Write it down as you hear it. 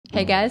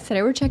Hey guys,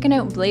 today we're checking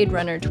out Blade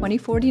Runner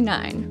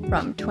 2049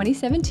 from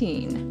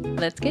 2017.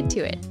 Let's get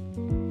to it.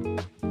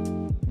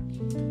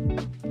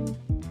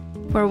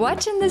 We're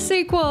watching the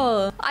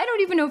sequel! I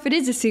don't even know if it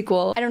is a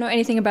sequel. I don't know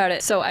anything about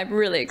it, so I'm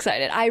really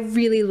excited. I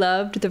really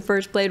loved the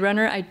first Blade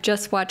Runner. I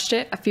just watched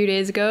it a few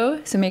days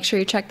ago, so make sure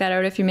you check that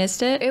out if you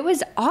missed it. It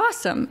was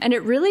awesome, and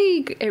it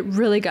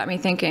really got me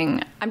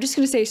thinking. I'm just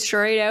gonna say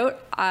straight out,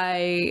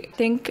 I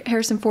think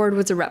Harrison Ford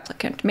was a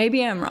replicant.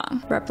 Maybe I'm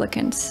wrong.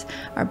 Replicants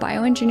are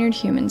bioengineered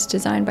humans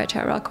designed by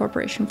Tyrell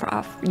Corporation for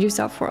use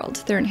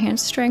off-world. Their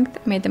enhanced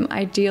strength made them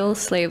ideal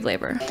slave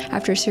labor.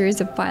 After a series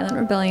of violent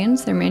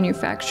rebellions, their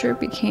manufacture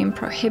became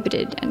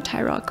prohibited and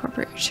Tyrell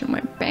Corporation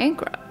went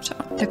bankrupt.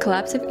 The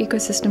collapse of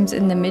ecosystems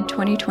in the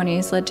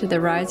mid-2020s led to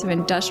the rise of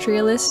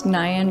industrialist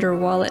Neander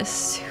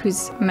Wallace,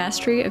 whose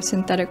mastery of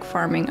synthetic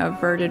farming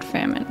averted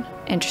famine.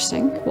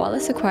 Interesting.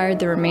 Wallace acquired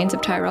the remains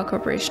of Tyrell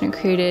Corporation and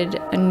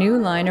created a new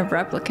line of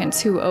replicants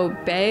who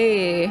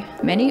obey.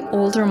 Many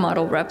older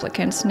model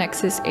replicants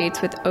Nexus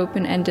 8s with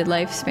open-ended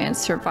lifespans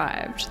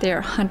survived. They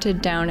are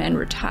hunted down and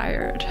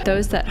retired.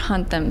 Those that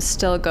hunt them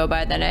still go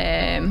by the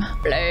name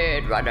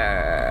Blade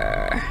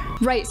Runner.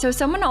 Right, so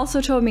someone also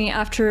told me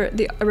after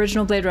the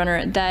original Blade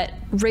Runner that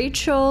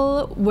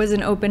Rachel was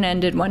an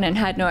open-ended one and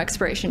had no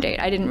expiration date.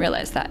 I didn't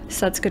realize that,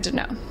 so that's good to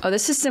know. Oh,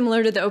 this is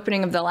similar to the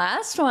opening of the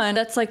last one.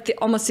 That's like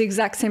almost the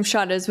exact same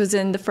shot as was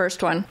in the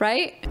first one,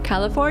 right?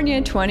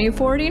 California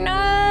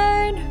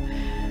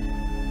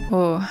 2049.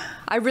 Oh,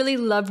 I really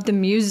loved the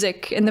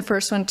music in the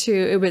first one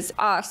too. It was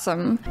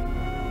awesome.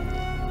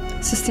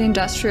 Is this the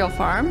industrial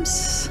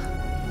farms?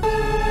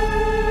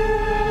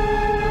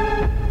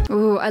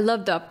 Ooh, I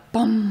love the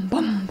bum,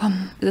 bum,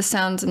 bum. The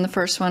sounds in the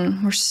first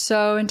one were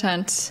so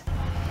intense.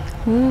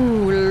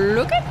 Ooh,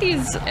 look at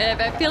these.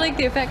 I feel like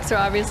the effects are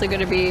obviously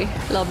going to be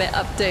a little bit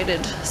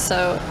updated,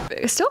 so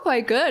it's still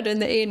quite good in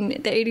the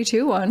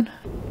 82 one.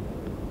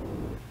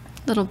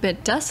 A little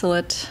bit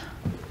desolate.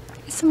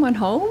 Is someone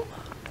home?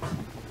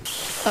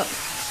 Oh,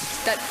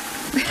 that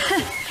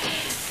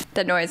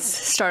that noise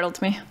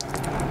startled me.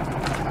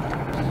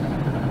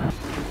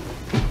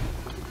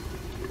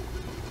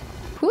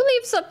 Who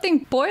leaves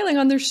something boiling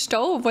on their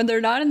stove when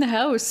they're not in the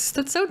house?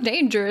 That's so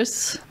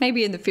dangerous.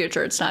 Maybe in the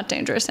future it's not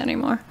dangerous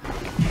anymore.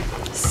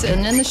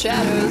 Sitting in the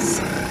shadows.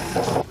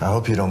 I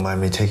hope you don't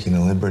mind me taking the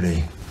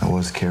liberty. I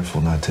was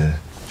careful not to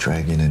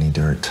drag in any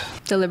dirt.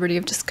 The liberty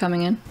of just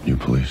coming in. You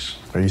police?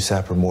 Are you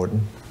Sapper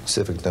Morton?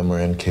 Civic number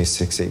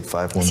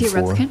NK68514. Is he a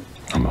replicant?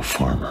 I'm a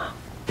farmer.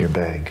 Your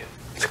bag.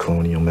 It's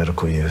colonial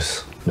medical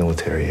use.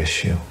 Military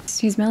issue.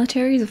 He's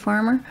military, he's a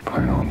farmer.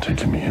 Plan on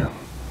taking me in.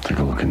 Take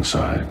a look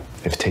inside.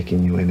 If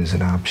taking you in is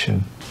an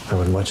option, I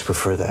would much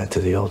prefer that to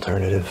the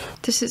alternative.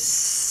 This is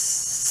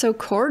so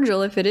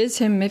cordial if it is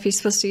him, if he's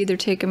supposed to either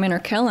take him in or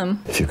kill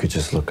him. If you could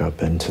just look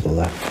up and to the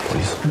left,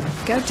 please.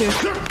 Go to.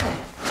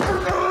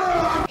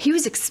 He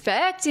was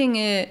expecting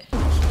it.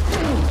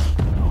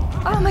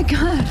 Oh my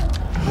god.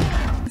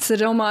 It's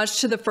an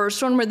homage to the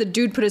first one where the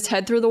dude put his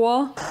head through the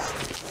wall.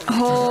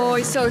 Oh,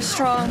 he's so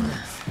strong.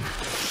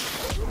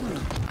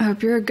 I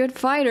hope you're a good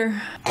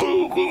fighter.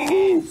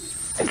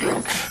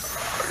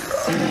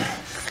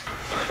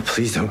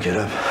 Please don't get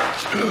up.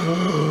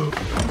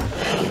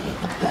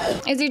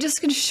 Is he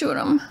just gonna shoot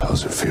him?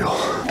 How's it feel,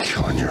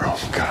 killing your own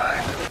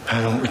kind?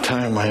 I don't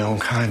retire my own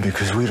kind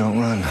because we don't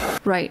run.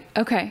 Right,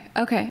 okay.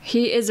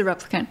 He is a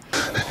replicant.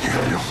 And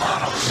your new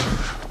models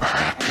are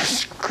happy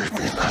scraping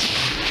the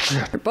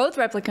shit. They're both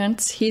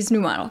replicants, he's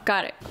new model,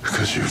 got it.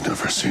 Because you've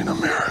never seen a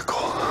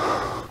miracle.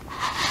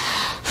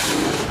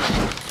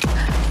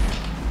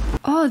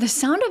 Oh, the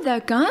sound of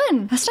that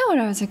gun. That's not what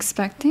I was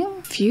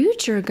expecting.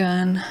 Future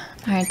gun.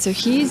 All right, so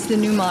he's the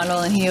new model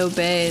and he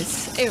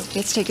obeys. Ew,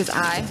 let's take his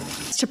eye.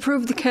 It's to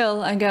prove the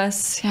kill, I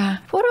guess. Yeah.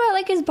 What about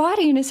like his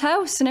body and his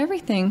house and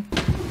everything?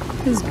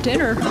 His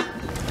dinner.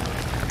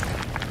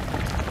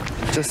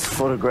 Just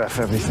photograph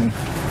everything.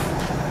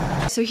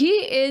 So he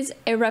is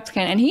a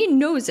replicant and he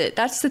knows it.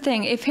 That's the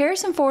thing. If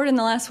Harrison Ford in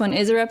the last one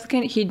is a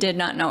replicant, he did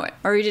not know it.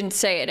 Or he didn't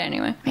say it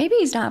anyway. Maybe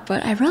he's not,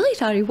 but I really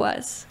thought he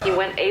was. He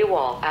went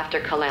AWOL after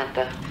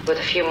Calantha. With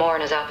a few more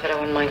in his outfit, I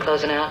wouldn't mind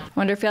closing out.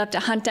 Wonder if he'll have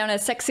to hunt down a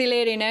sexy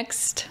lady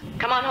next.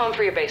 Come on home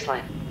for your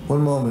baseline.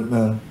 One moment,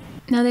 ma'am.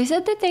 Now they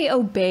said that they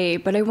obey,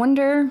 but I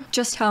wonder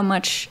just how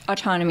much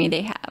autonomy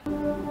they have.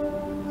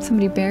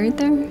 Somebody buried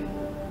there?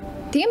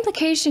 The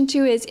implication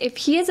too is if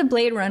he is a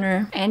Blade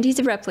Runner and he's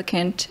a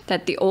replicant,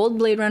 that the old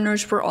Blade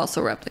Runners were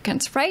also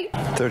replicants, right?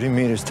 30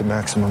 meters to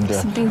maximum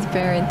depth. Something's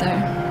buried there.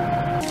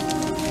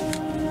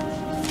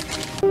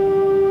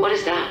 What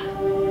is that?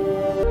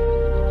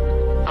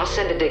 I'll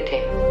send a dig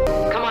team.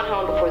 Come on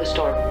home before the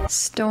storm.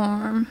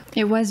 Storm.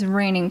 It was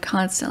raining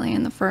constantly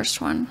in the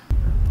first one.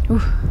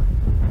 Ooh.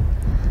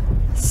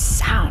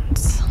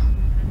 Sounds.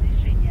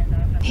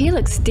 He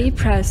looks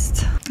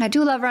depressed. I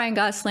do love Ryan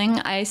Gosling.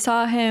 I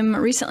saw him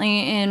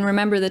recently in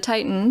Remember the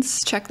Titans.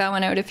 Check that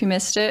one out if you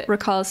missed it.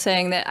 Recall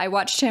saying that I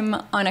watched him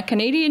on a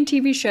Canadian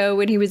TV show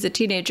when he was a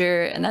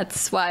teenager, and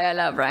that's why I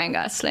love Ryan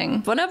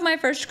Gosling. One of my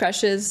first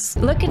crushes.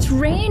 Look, it's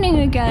raining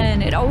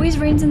again. It always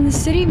rains in the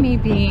city,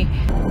 maybe.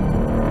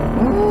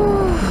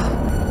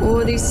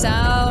 these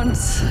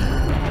sounds.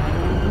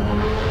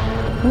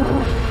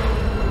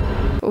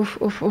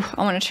 Oof, oof, oof.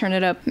 I want to turn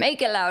it up.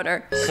 Make it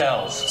louder.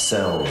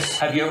 Cells.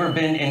 Have you ever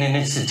been in an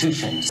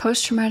institution?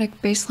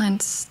 Post-traumatic baseline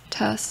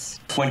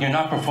test. When you're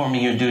not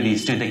performing your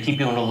duties, do they keep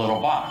you in a little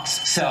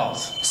box?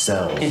 Cells.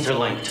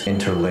 Interlinked. I'm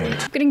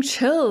getting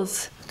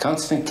chills.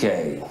 Constant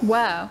K.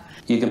 Wow.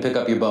 You can pick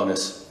up your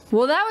bonus.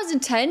 Well, that was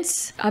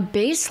intense. A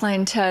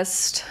baseline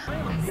test.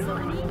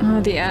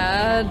 Oh, the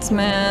ads,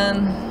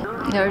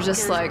 man. They're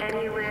just like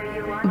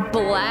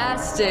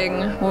blasting.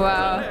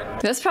 Wow.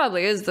 This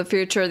probably is the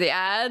future. The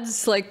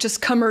ads, like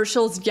just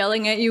commercials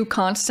yelling at you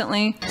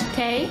constantly.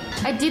 Okay,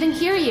 I didn't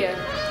hear you.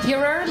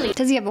 You're early.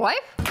 Does he have a wife?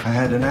 I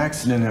had an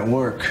accident at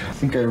work. I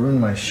think I ruined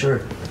my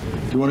shirt.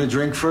 You want a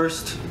drink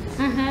first?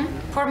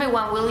 Pour me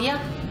one, will ya?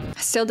 I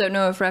still don't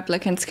know if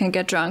replicants can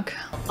get drunk.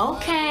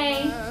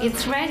 Okay,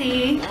 it's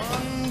ready.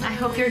 I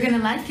hope you're gonna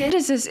like What it.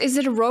 is this? Is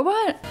it a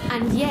robot?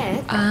 And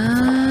yet,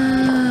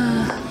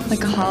 Ah,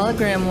 like a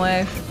hologram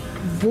wife.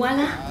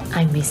 voila.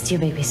 I missed you,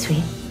 baby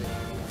sweet.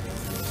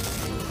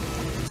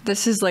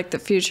 This is like the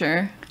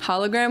future.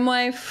 Hologram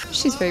wife.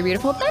 She's very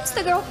beautiful. That's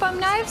the girl from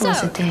Knives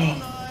Was a Out.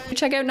 day.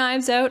 Check out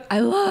Knives Out. I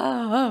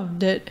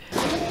loved it.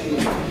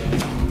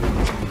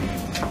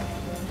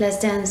 Let's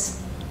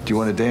dance. Do you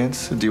want to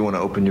dance or do you want to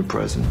open your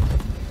present?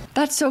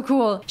 That's so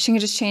cool. She can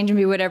just change and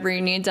be whatever he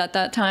needs at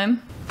that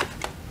time.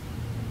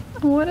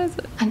 What is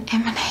it? An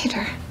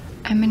emanator.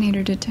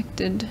 Emanator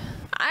detected.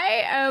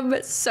 I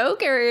am so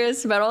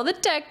curious about all the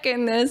tech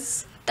in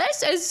this.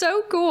 This is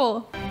so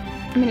cool.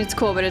 I mean, it's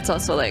cool, but it's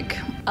also like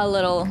a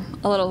little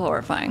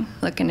horrifying.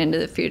 Looking into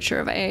the future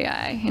of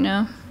AI, you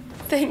know?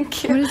 Thank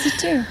What does it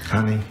do?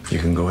 Honey, you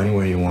can go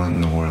anywhere you want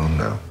in the world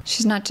now.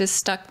 She's not just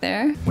stuck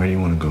there. Where do you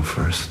want to go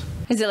first?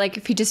 Is it like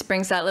if he just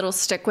brings that little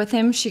stick with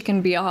him, she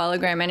can be a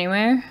hologram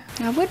anywhere?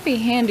 That would be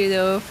handy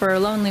though for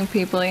lonely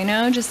people, you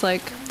know? Just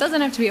like, doesn't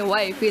have to be a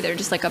wife either,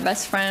 just like a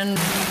best friend.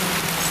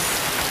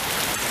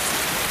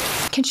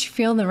 Can she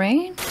feel the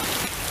rain?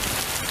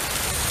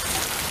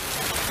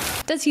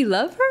 Does he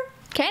love her?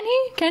 Can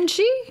he? Can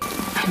she?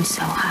 I'm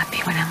so happy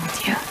when I'm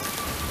with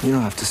you. You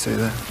don't have to say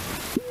that.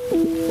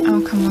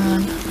 Oh, come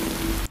on.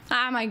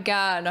 Oh my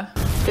God.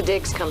 The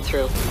dig's come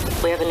through.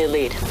 We have a new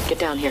lead. Get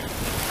down here.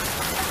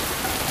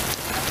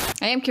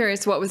 I am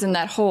curious what was in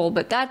that hole,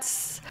 but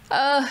that's,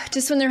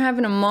 just when they're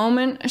having a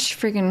moment, she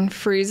freaking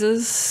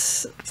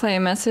freezes. Play a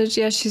message.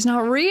 Yeah, she's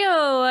not real.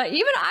 I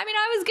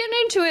was getting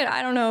into it.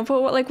 I don't know,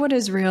 but what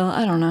is real?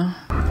 I don't know.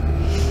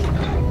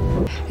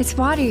 It's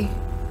body.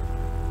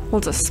 Well,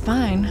 it's a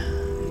spine.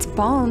 It's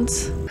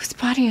bones. Whose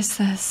body is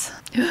this?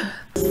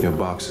 Your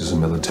box is a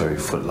military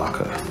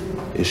footlocker,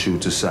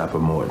 issued to Sapper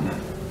Morton.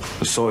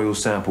 The soil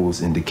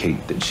samples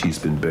indicate that she's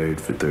been buried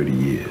for 30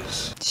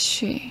 years.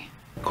 She.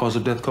 Cause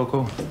of death,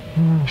 Coco?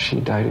 She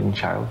died in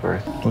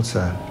childbirth. What's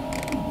that?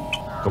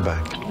 Go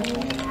back.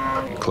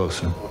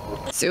 Closer.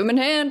 Zoom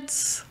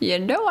enhance. You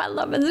know I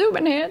love a zoom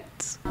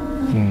enhance.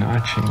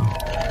 Notching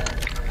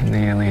in the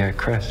iliac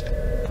crest.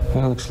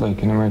 That looks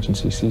like an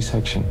emergency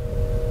C-section.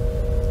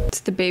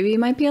 So the baby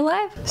might be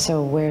alive?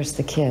 So where's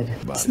the kid?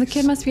 So the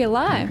kid must be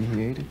alive. Maybe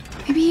he ate it.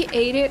 Maybe he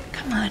ate it.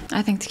 Come on.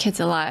 I think the kid's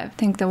alive. I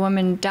think the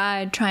woman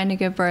died trying to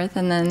give birth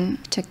and then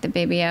took the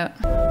baby out.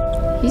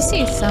 You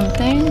see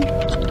something?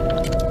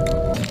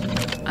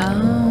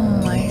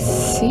 Oh, I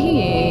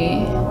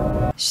see.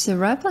 She's a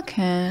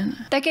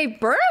replicant. That gave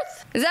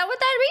birth? Is that what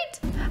that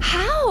means?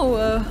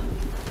 How?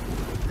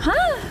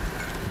 Huh?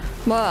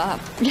 Well,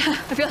 yeah,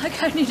 I feel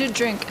like I need a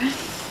drink.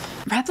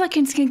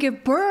 Replicants can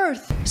give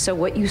birth. So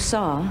what you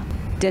saw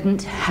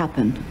didn't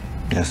happen.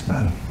 Yes,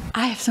 madam.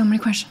 I have so many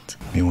questions.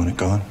 You want it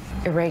gone?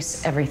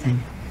 Erase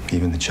everything.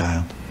 Even the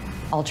child?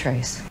 All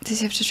trace. Does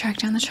he have to track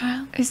down the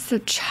child? Is the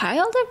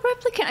child a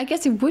replicant? I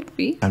guess it would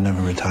be. I've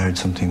never retired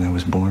something that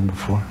was born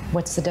before.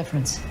 What's the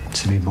difference?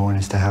 To be born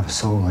is to have a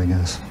soul, I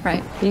guess.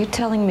 Right. Are you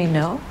telling me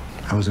no?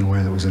 I wasn't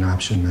aware that was an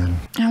option, madam.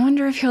 I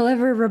wonder if he'll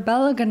ever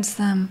rebel against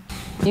them.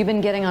 You've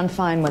been getting on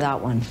fine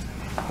without one.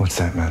 What's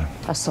that, madam?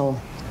 A soul.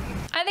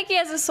 I think he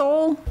has a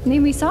soul. I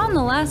mean, we saw in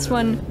the last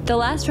one, the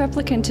last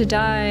replicant to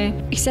die,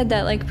 he said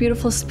that like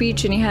beautiful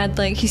speech and he had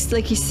like, he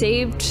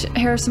saved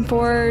Harrison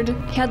Ford.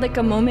 He had like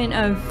a moment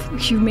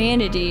of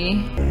humanity.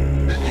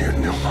 And you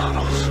new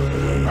models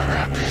are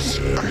happy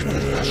screaming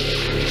the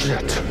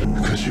shit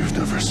because you've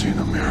never seen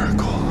a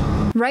miracle.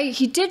 Right,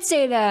 he did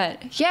say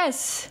that.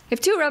 Yes,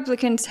 if two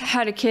replicants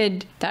had a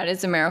kid, that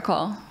is a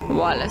miracle.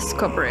 Wallace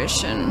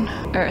Corporation,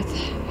 Earth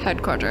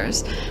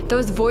headquarters.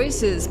 Those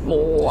voices,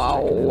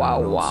 wow,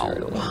 wow, wow.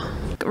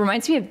 It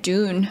reminds me of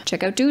Dune.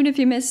 Check out Dune if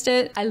you missed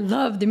it. I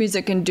love the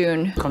music in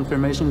Dune.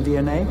 Confirmation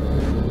DNA?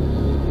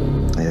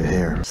 I have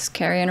hair. Just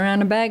carrying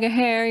around a bag of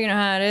hair, you know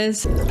how it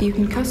is. You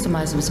can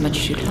customize them as much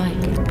as you'd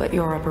like, but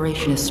your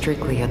operation is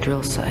strictly a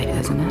drill site,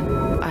 isn't it?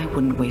 I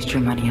wouldn't waste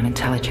your money on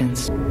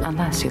intelligence,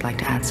 unless you'd like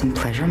to add some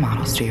pleasure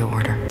models to your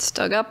order.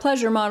 Still got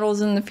pleasure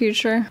models in the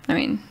future. I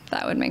mean,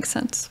 That would make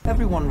sense.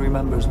 Everyone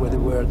remembers where they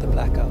were at the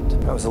blackout.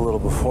 That was a little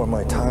before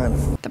my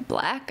time. The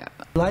blackout.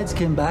 Lights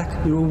came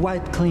back, we were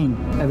wiped clean.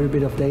 Every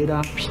bit of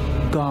data,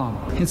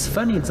 gone. It's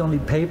funny, it's only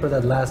paper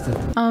that lasted.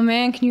 Oh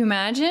man, can you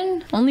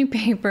imagine? Only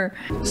paper.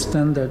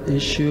 Standard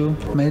issue,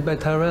 made by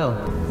Tyrell.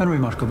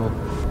 Unremarkable.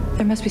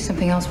 There must be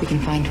something else we can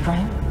find,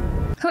 right?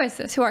 Who is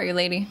this? Who are you,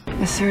 lady? The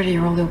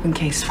 30-year-old open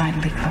case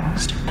finally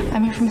closed.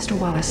 I'm here for Mr.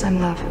 Wallace.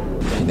 I'm Love.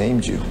 He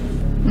named you.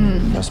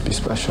 Must be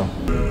special.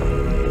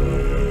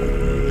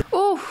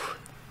 Oof.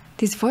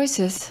 These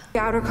voices. The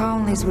outer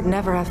colonies would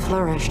never have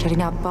flourished had he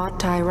not bought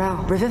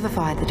Tyrell,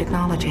 revivified the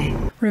technology.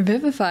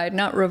 Revivified,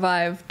 not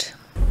revived.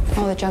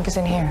 All the junk is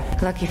in here.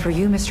 Lucky for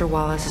you, Mr.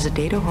 Wallace is a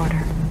data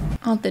hoarder.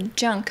 All the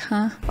junk,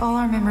 huh? All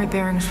our memory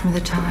bearings from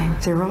the time.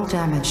 They're all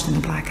damaged in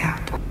the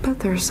blackout. But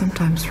there are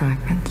sometimes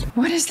fragments.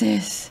 What is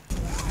this?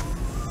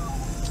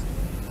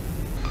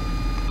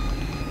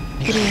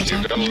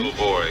 Got a little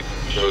boy.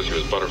 Shows you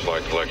his butterfly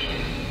collection.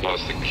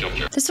 Lost the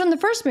kilter. This from the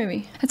first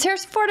movie. That's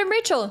Harrison Ford and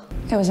Rachel.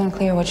 It was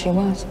unclear what she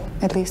was,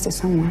 at least to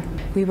someone.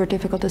 We were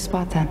difficult to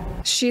spot then.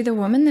 She the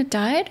woman that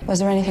died? Was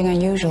there anything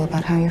unusual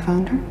about how you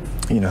found her?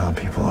 You know how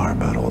people are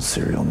about old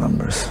serial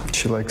numbers.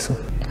 She likes them.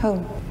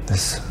 Who?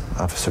 This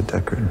Officer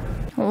Deckard.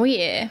 Oh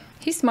yeah,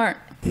 he's smart.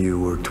 You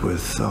worked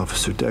with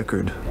Officer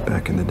Deckard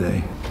back in the day.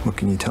 What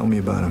can you tell me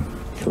about him?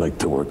 He liked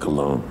to work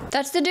alone.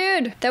 That's the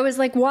dude that was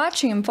like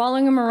watching him,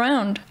 following him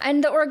around.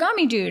 And the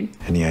origami dude.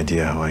 Any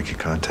idea how I could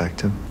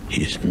contact him?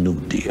 He's new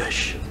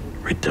Diaz.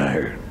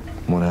 Retired.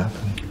 What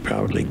happened?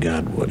 Proudly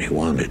got what he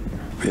wanted.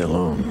 Be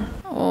alone.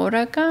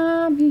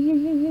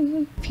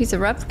 Origami. If he's a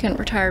replicant,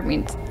 retired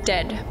means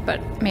dead. But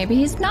maybe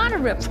he's not a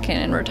replicant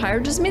and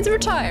retired just means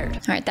retired.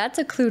 All right, that's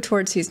a clue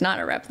towards he's not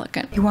a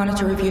replicant. You wanted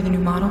to review the new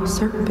model,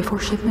 sir, before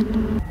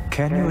shipment?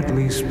 Can you at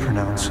least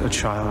pronounce a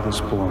child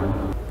is born?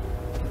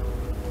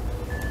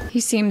 He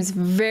seems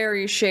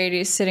very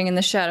shady sitting in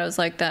the shadows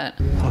like that.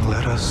 Well,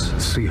 let us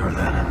see her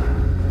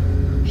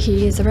then.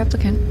 He is a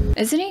replicant,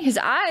 isn't he? His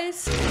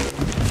eyes.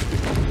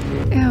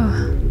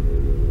 Ew.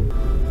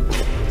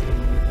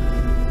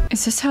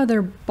 Is this how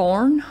they're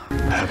born?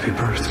 Happy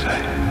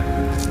birthday.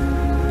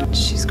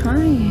 She's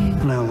crying.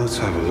 Now let's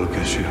have a look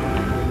at you.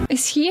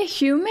 Is he a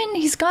human?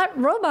 He's got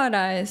robot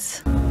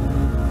eyes.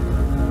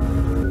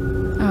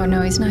 Oh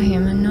no, he's not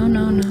human. No,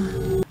 no, no.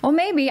 Well,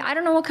 maybe. I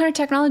don't know what kind of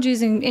technology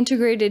is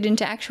integrated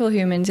into actual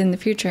humans in the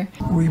future.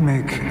 We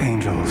make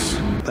angels.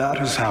 That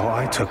is how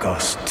I took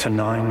us to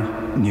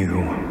 9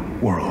 new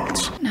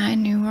worlds. 9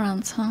 new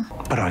worlds, huh?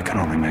 But I can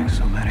only make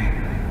so many.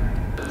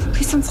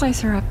 Please don't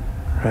slice her up.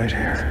 Right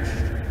here.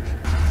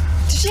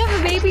 Did she have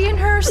a baby in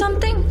her or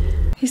something?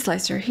 He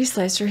sliced her. He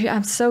sliced her.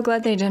 I'm so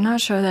glad they did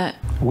not show that.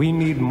 We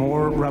need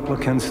more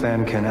replicants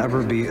than can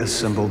ever be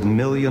assembled.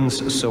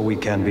 Millions so we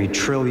can be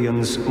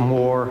trillions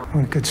more.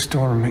 We could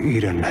storm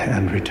Eden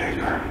and retake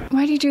her.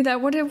 Why did he do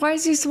that? Why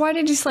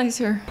did he slice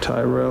her?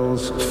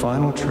 Tyrell's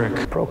final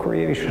trick.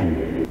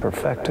 Procreation.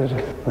 Perfected,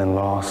 then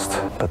lost.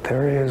 But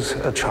there is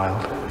a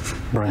child.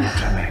 Bring it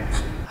to me.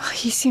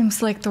 He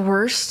seems like the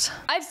worst.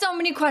 I have so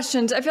many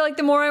questions. I feel like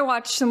the more I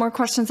watch, the more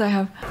questions I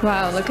have.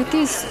 Wow, look at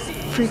these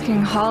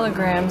freaking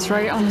holograms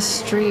right on the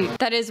street.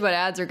 That is what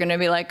ads are gonna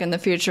be like in the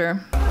future.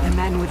 The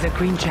man with the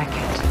green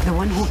jacket, the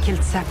one who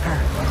killed Sapper.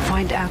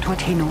 Find out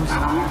what he knows.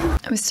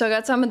 We still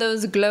got some of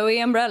those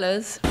glowy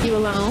umbrellas. You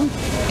alone?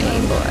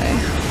 Hey, boy.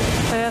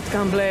 That's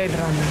gone Blade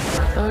Runner.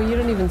 Oh, you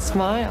don't even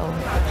smile.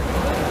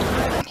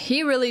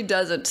 He really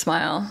doesn't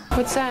smile.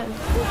 What's that?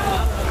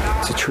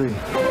 It's a tree.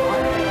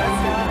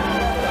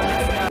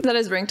 Is that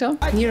his ringtone?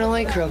 You don't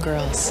like real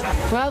girls.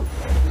 Well,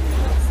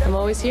 I'm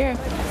always here.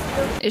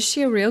 Is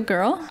she a real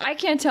girl? I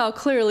can't tell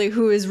clearly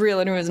who is real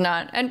and who is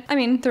not. And I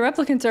mean, the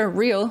replicants are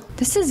real.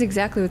 This is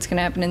exactly what's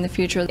gonna happen in the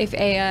future. If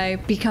AI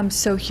becomes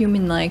so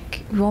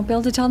human-like, we won't be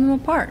able to tell them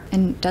apart.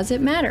 And does it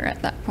matter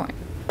at that point?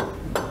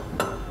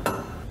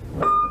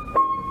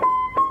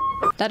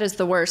 That is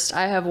the worst.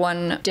 I have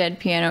one dead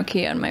piano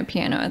key on my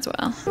piano as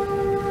well.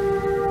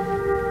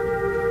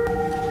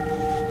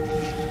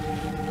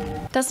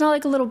 That's not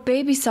like a little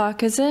baby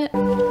sock, is it?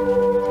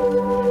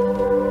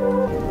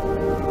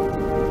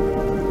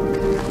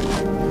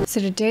 Is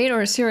it a date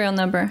or a serial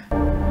number?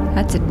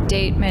 That's a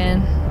date,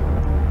 man.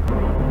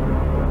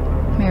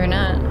 Maybe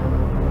not.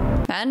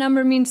 That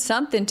number means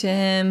something to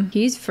him.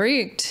 He's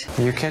freaked.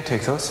 You can't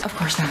take those. Of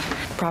course not.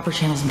 Proper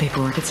channels and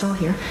paperwork. It's all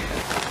here.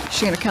 Is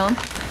she gonna kill him?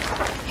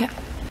 Yeah.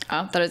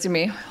 Oh, thought it was gonna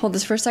be. Hold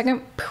this for a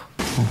second.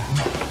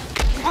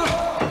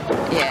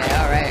 Yeah,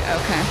 alright,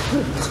 okay.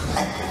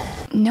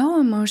 No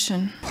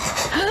emotion.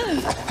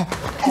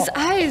 His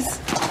eyes.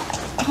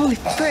 Holy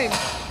frig.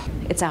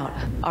 It's out.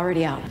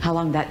 Already out. How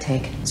long did that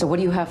take? So what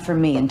do you have for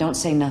me? And don't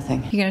say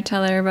nothing. You gonna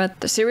tell her about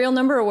the serial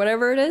number or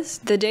whatever it is?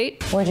 The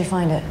date? Where'd you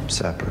find it?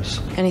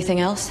 Sappers. Anything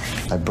else?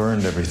 I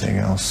burned everything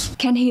else.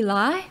 Can he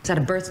lie? Is that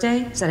a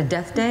birthday? Is that a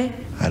death day?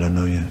 I don't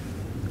know yet.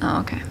 Oh,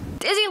 okay.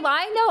 Is he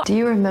lying though? Do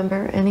you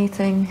remember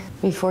anything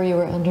before you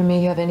were under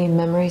me? You have any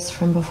memories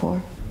from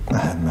before? I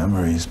have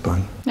memories,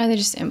 but Are they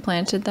just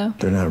implanted though?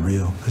 they're not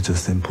real. They're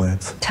just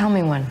implants. Tell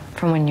me one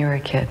from when you were a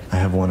kid. I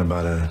have one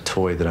about a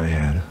toy that I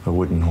had, a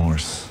wooden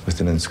horse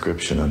with an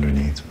inscription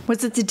underneath.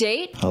 Was it the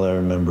date? All I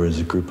remember is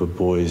a group of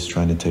boys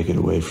trying to take it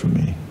away from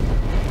me.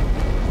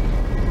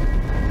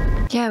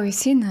 Yeah, we've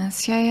seen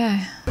this.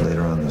 Yeah.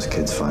 Later on, those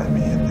kids find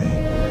me and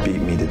they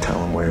beat me to tell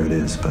them where it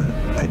is, but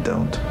I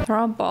don't. They're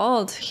all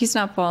bald. He's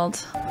not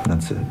bald.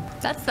 That's it.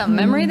 That's the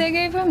memory they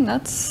gave him?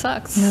 That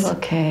sucks. He's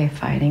okay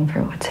fighting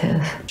for what's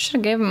his.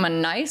 Should've gave him a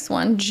nice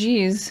one.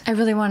 Jeez. I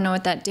really want to know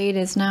what that date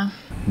is now.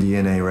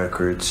 DNA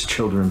records,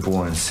 children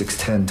born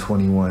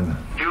 6/10/21.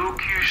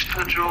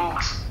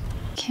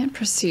 Can't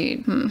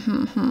proceed.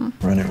 Run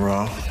it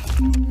raw.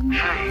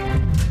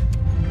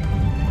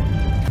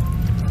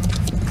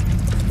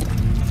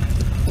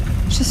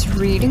 Just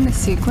reading the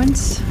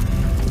sequence.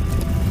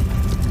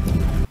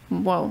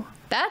 Whoa,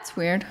 that's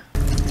weird.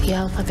 The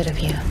alphabet of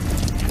you.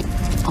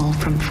 All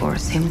from 4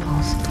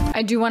 symbols.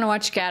 I do want to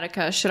watch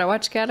Gattaca. Should I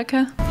watch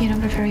Gattaca? You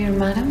don't prefer your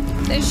madam?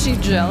 Is she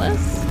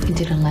jealous? You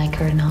didn't like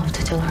her enough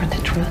to tell her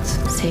the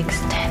truth. 6,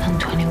 10, and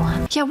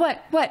 21. Yeah,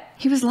 what?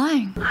 He was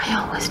lying. I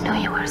always knew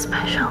you were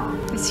special.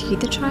 Is he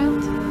the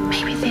child?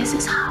 Maybe this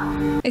is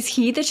how. Is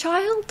he the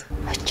child?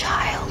 A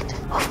child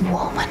of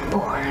woman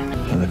born.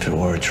 And if it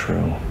were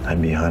true, I'd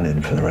be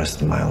hunted for the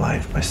rest of my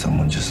life by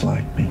someone just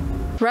like me.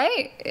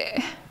 Right?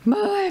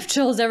 Oh, I have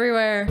chills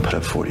everywhere. Put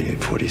up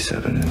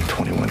 4847 and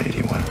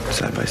 2181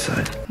 side by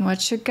side.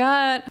 What you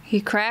got? He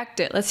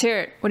cracked it. Let's hear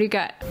it. What do you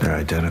got? They're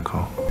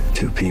identical.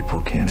 Two people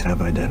can't have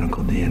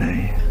identical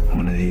DNA.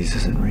 One of these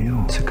isn't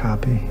real. It's a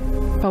copy.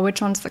 Well,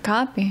 which one's the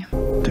copy?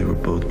 They were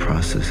both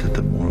processed at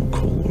the Moral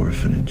Coal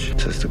Orphanage.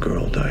 It says the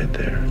girl died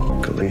there.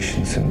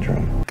 Galatian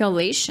syndrome.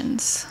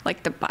 Galatians?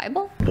 Like the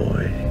Bible?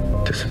 Boy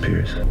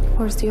disappears.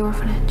 Where's the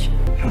orphanage?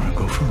 You wanna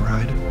go for a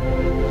ride?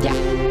 Yeah.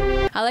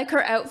 I like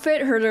her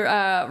outfit.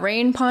 Her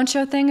rain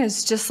poncho thing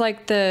is just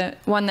like the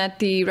one that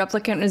the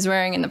replicant is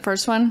wearing in the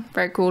first one.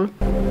 Very cool.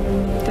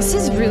 This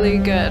is really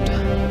good.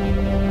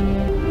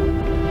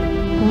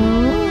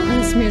 Ooh,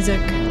 this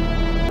music.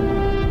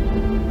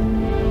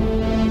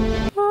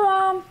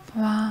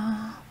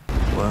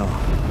 Well,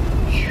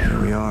 here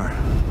we are.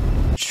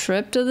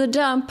 Trip to the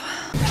dump.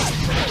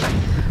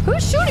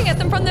 Who's shooting at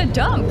them from the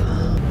dump?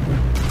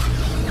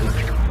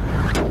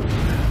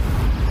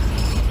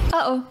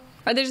 Uh-oh.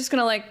 Are they just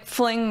gonna like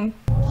fling?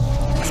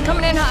 It's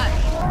coming in hot.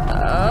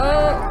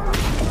 Oh,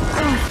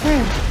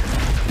 friend.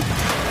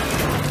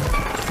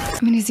 I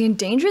mean, is he in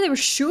danger? They were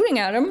shooting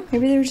at him.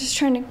 Maybe they were just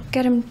trying to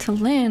get him to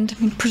land.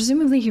 I mean,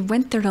 presumably he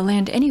went there to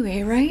land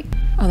anyway, right?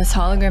 Oh, this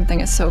hologram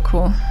thing is so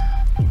cool.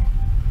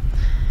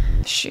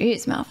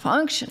 She's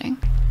malfunctioning.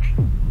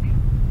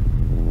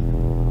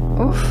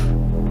 Oof.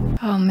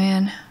 Oh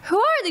man. Who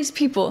are these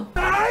people?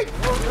 Oh,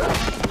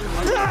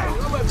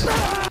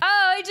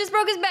 he just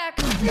broke his back.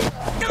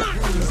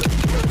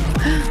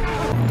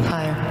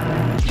 Higher.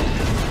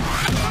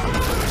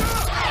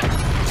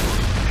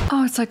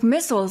 Oh, it's like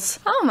missiles.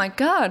 Oh my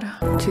god.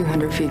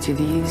 200 feet to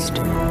the east.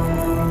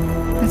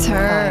 It's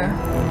her.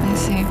 I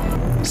see.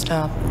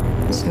 Stop.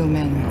 Zoom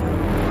in.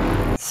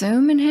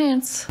 Zoom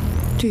enhance.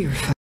 Do your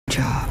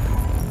job.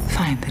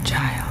 Find the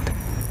child.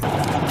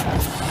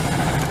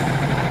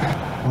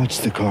 Watch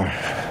the car.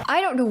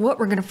 I don't know what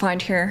we're gonna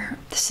find here.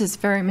 This is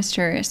very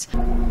mysterious.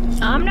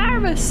 I'm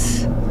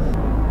nervous.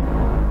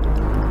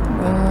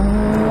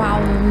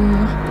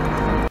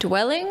 Wow.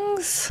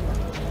 Dwellings?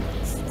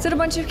 Is it a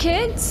bunch of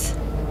kids?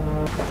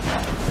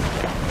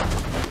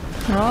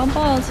 They're all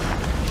bald.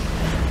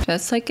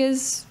 Just like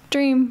his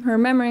dream or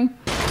memory.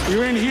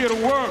 You're in here to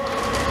work.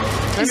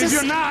 And if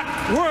you're not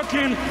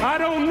working, I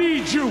don't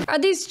need you. Are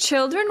these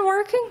children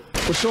working?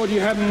 What sort do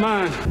you have in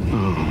mind?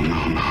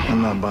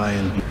 I'm not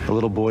buying. A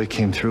little boy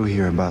came through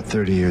here about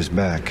 30 years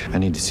back. I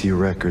need to see your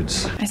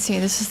records. I see.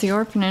 This is the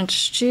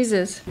orphanage.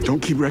 Jesus.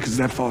 Don't keep records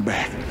that far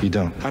back. You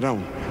don't? I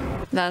don't.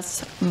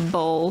 That's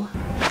bull.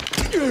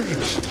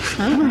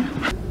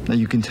 Now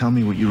you can tell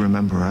me what you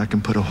remember. I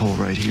can put a hole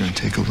right here and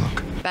take a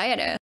look.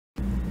 Badass.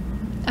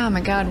 Oh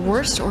my god,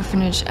 worst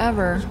orphanage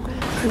ever.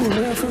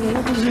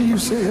 What did you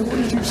say? What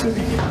did you say?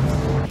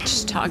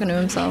 Just talking to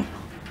himself.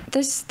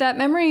 That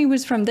memory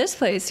was from this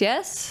place,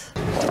 yes?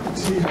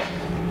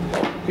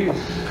 Here.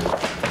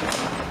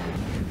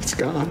 It's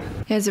gone.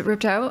 Yeah, is it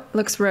ripped out?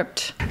 Looks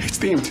ripped. It's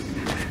the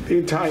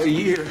entire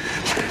year.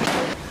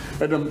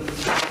 Adam,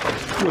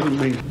 what do you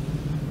mean?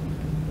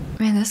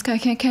 Man, this guy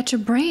can't catch a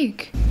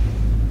break.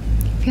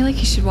 I feel like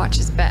he should watch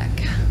his back.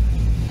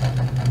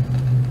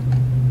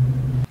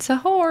 It's a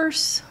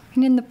horse.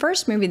 And in the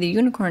first movie, the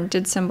unicorn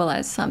did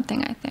symbolize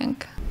something, I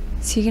think.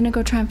 Is he gonna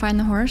go try and find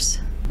the horse?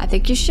 I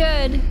think you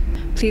should.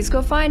 Please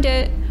go find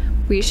it.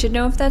 We should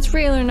know if that's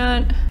real or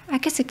not. I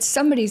guess it's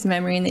somebody's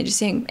memory and they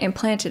just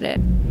implanted it.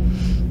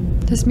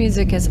 This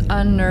music is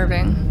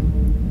unnerving.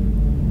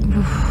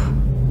 Oof.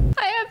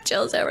 I have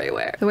chills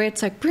everywhere. The way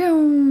it's like,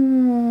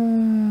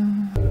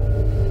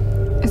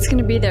 it's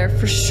gonna be there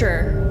for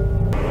sure.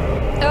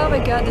 Oh my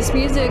god, this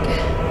music.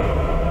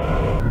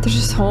 They're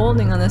just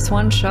holding on this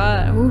one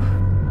shot. Ooh.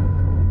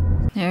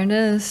 There it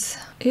is.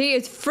 He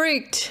is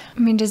freaked. I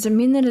mean, does it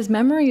mean that his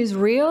memory is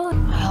real?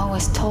 I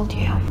always told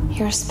you,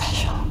 you're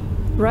special.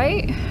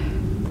 Right?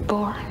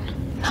 Born,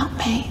 not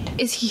made.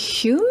 Is he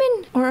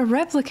human or a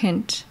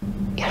replicant?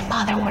 Your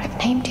mother would have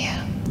named you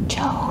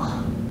Joe.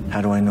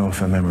 How do I know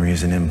if a memory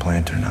is an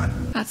implant or not?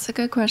 That's a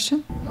good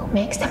question. Who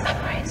makes the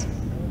memories?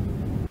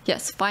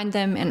 Yes, find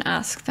them and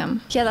ask them.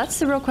 Yeah, that's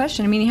the real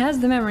question. I mean, he has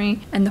the memory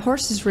and the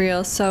horse is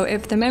real, so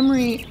if the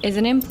memory is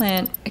an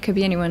implant, it could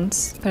be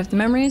anyone's. But if the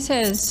memory is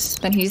his,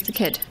 then he's the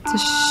kid.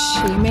 Does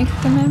she make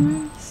the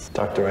memories?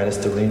 Dr.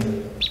 Anastaline?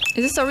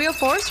 Is this a real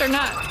forest or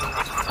not?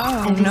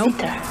 Oh, nope.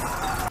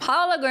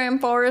 Hologram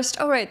forest.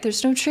 Oh, right,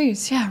 there's no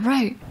trees. Yeah,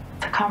 right.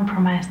 It's a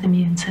compromised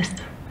immune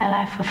system. A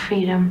life of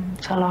freedom,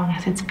 so long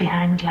as it's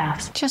behind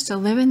glass. She has to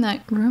live in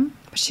that room,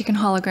 but she can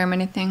hologram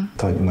anything.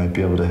 Thought you might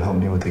be able to help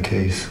me with the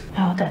case.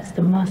 Oh, that's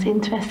the most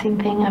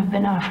interesting thing I've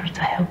been offered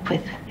to help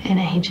with in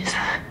ages.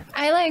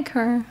 I like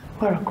her.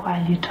 Work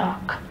while you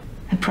talk.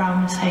 I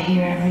promise I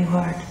hear every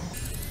word.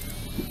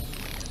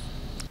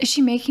 Is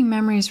she making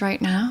memories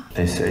right now?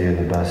 They say you're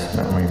the best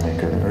memory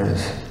maker there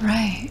is.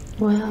 Right.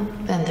 Well,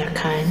 then they're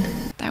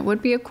kind. That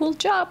would be a cool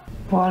job.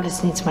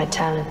 Wallace needs my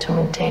talent to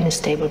maintain a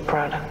stable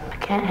product. I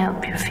can't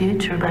help your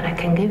future, but I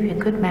can give you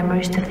good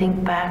memories to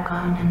think back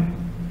on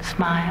and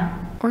smile.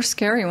 Or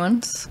scary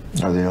ones.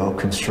 Are they all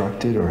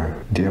constructed, or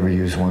do you ever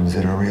use ones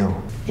that are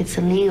real? It's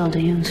illegal to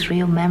use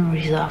real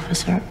memories,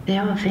 officer. They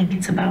all think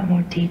it's about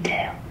more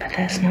detail, but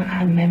that's not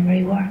how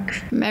memory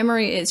works.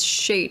 Memory is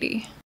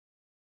shady.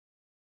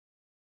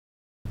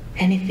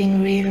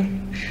 Anything real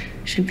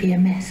should be a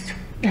mess.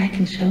 I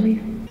can show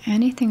you.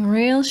 Anything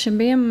real should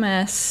be a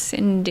mess,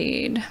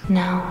 indeed.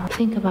 Now,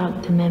 think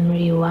about the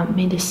memory you want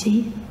me to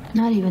see.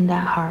 Not even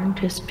that hard,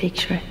 just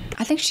picture it.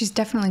 I think she's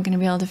definitely going to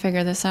be able to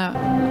figure this out.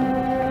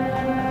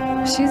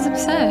 She's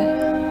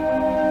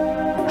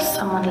upset.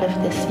 Someone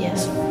lived this,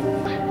 yes.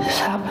 This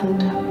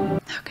happened.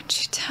 How can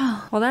she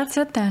tell? Well, that's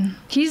it then.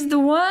 He's the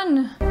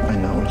one. I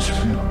know it's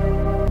real.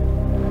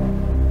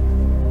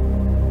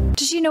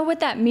 Does she know what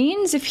that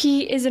means? If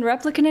he is a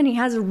replicant and he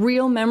has a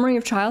real memory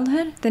of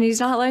childhood, then he's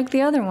not like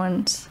the other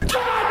ones.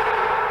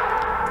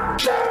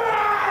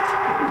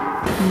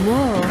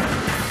 Whoa.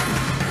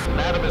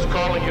 Madam is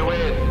calling you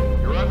in.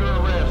 You're under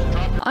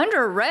arrest.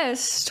 Under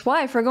arrest?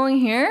 Why? For going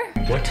here?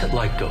 What's it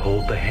like to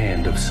hold the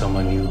hand of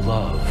someone you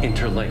love?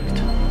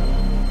 Interlinked.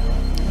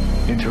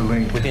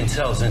 Interlinked. Within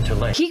cells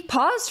interlinked. He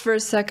paused for a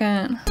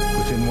second.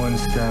 Within one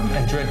stem.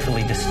 And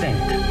dreadfully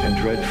distinct. And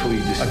dreadfully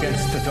distinct.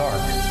 Against the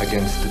dark.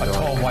 Against the dark. A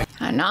tall white.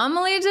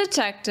 Anomaly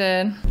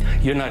detected.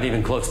 You're not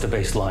even close to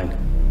baseline.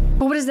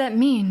 But what does that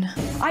mean?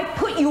 I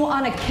put you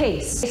on a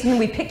case, and then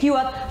we pick you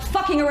up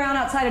fucking around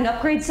outside an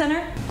upgrade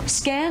center.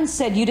 Scans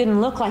said you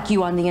didn't look like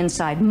you on the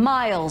inside,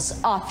 miles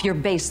off your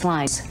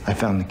baselines. I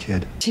found the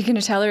kid. She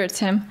gonna tell her it's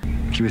him?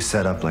 He was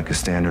set up like a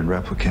standard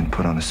replicant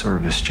put on a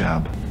service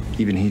job.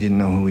 Even he didn't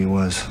know who he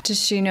was.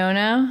 Does she know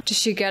now? Does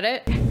she get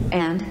it?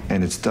 And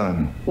it's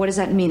done. What does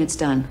that mean, it's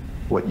done?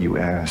 What you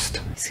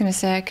asked. He's gonna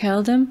say I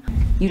killed him?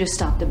 You just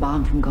stopped a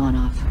bomb from going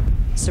off.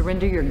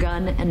 Surrender your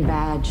gun and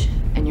badge,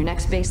 and your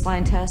next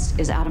baseline test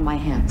is out of my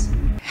hands.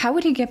 How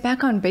would he get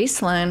back on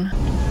baseline?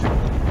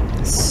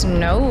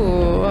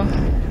 Snow.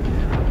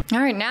 All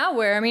right, now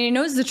where? I mean, he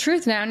knows the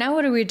truth now. Now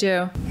what do we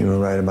do? You were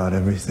right about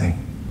everything.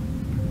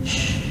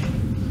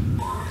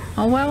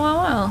 Oh,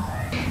 well.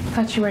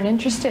 Thought you weren't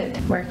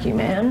interested, Murky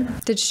man.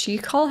 Did she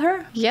call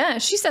her? Yeah,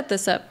 she set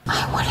this up.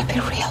 I want to be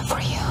real for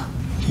you.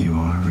 You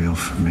are real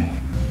for me.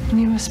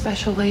 You're a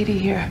special lady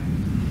here.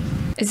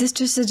 Is this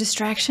just a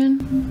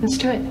distraction? Let's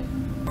do it.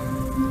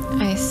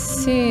 I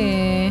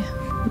see.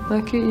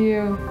 Look at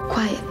you.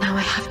 Quiet, now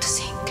I have to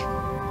sing.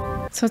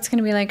 So it's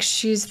gonna be like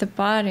she's the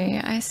body.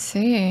 I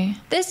see.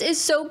 This is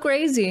so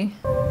crazy.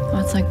 Oh,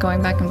 it's like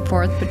going back and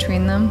forth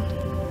between them.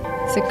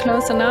 Is it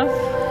close enough?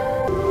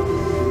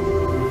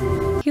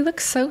 He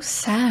looks so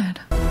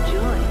sad. Joy is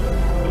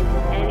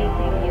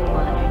anything you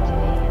want her to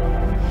be.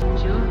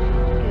 Joy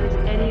goes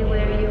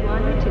anywhere you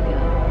want her to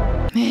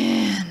go.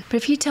 Man, but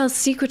if he tells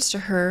secrets to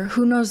her,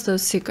 who knows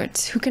those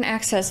secrets? Who can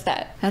access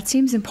that? That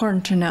seems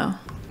important to know.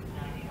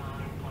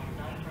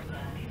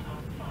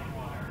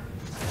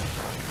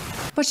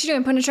 What's she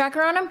doing? Putting a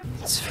tracker on him?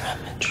 It's from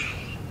a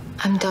tree.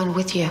 I'm done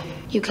with you.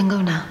 You can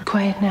go now.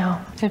 Quiet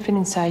now. I've been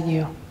inside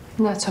you.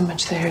 Not so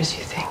much there as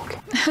you think.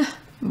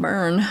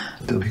 Burn.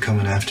 They'll be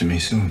coming after me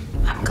soon.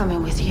 I'm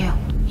coming with you.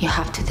 You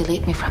have to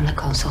delete me from the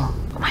console.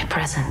 My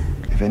present.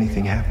 If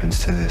anything happens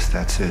to this,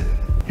 that's it.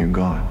 You're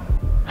gone.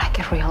 Like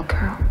a real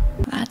girl.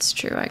 That's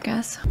true, I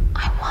guess.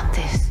 I want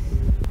this,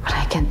 but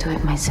I can't do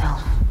it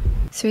myself.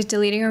 So he's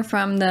deleting her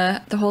from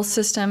the whole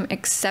system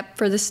except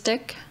for the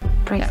stick?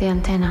 Break the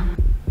antenna.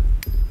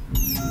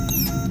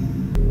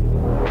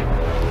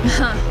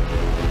 Huh.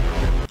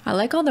 I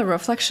like all the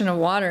reflection of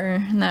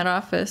water in that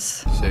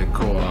office. What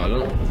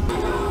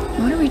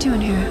are we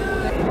doing here?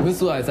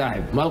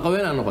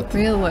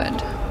 Real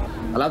wood.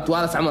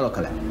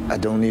 I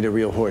don't need a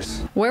real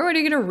horse. Where would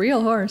he get a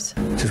real horse?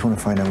 Just want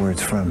to find out where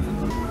it's from.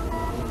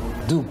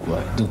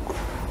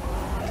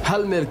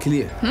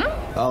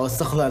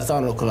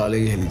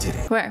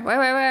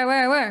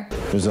 Where?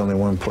 There's only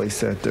one place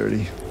that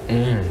dirty.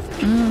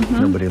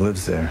 Nobody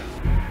lives there.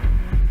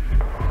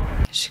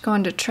 She's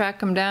going to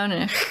track him down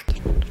and...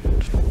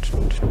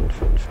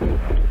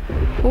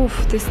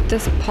 Oof,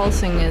 this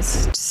pulsing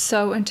is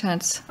so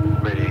intense.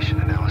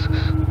 Radiation analysis.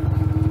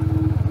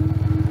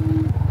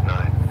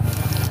 9.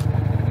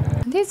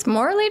 Are these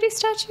more lady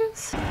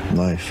statues?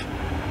 Life.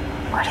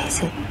 What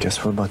is it?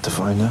 Guess we're about to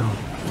find out.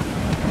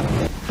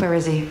 Where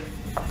is he?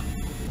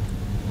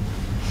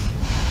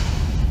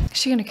 Is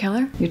she gonna kill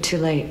her? You're too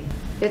late.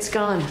 It's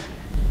gone.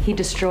 He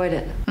destroyed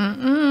it.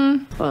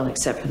 Well,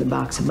 except for the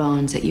box of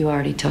bones that you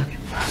already took.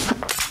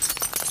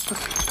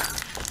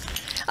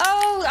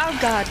 Oh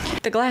God.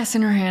 The glass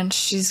in her hand.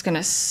 She's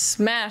gonna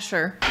smash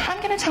her.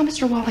 I'm gonna tell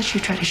Mr. Wallace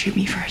you tried to shoot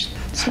me first.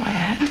 That's why I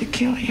had to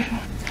kill you.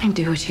 And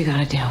do what you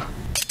gotta do.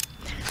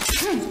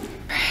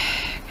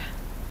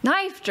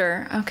 Knifed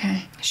her.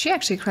 Okay. She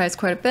actually cries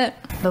quite a bit.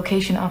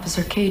 Location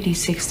Officer KD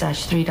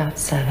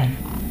 6-3.7.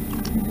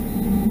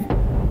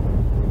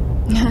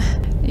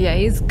 Yeah,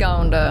 he's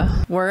gone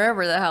to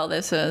wherever the hell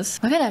this is.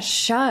 Look at that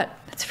shot.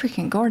 That's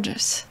freaking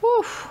gorgeous.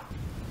 Woof.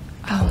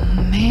 Oh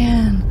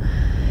man.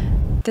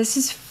 This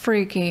is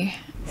freaky.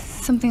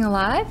 Something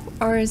alive?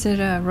 Or is it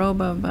a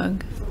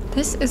robo-bug?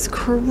 This is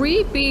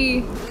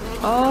creepy.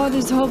 Oh,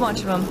 there's a whole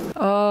bunch of them.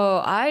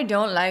 Oh, I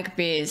don't like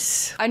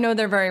bees. I know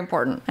they're very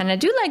important. And I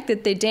do like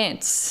that they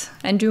dance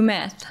and do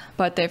math,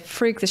 but they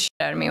freak the shit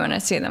out of me when I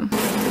see them.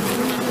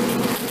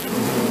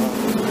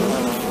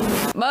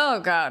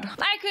 Oh God,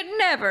 I could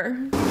never.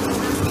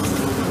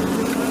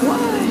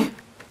 Why?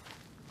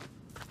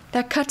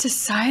 That cut to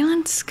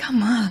silence?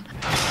 Come on.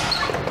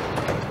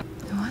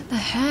 What the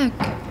heck?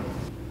 I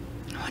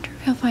wonder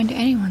if he'll find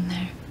anyone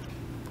there.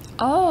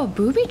 Oh, a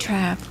booby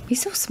trap.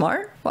 He's so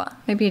smart. Well,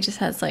 maybe he just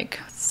has like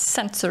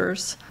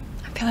sensors.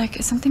 I feel like,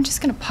 is something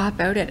just gonna pop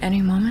out at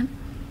any moment?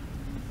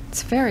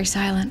 It's very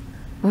silent.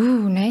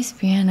 Ooh, nice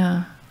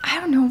piano. I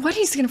don't know what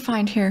he's gonna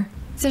find here.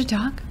 Is it a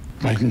dog?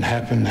 Mightn't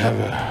happen to have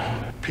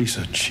a piece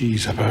of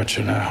cheese about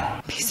you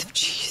now. Piece of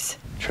cheese.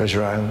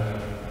 Treasure Island.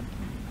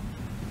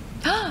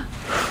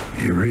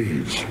 He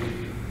reads.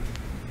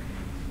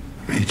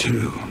 Me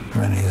too.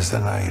 Many is the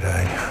night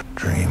I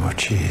dream of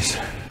cheese.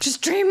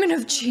 Just dreaming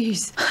of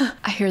cheese.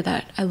 I hear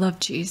that. I love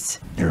cheese.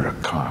 You're a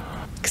cop.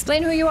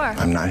 Explain who you are.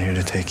 I'm not here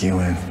to take you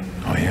in.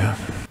 Oh, yeah?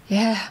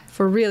 Yeah,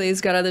 for real,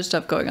 he's got other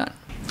stuff going on.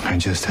 I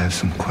just have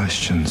some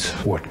questions.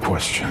 What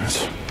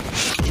questions?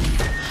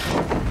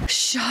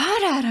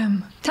 Shot at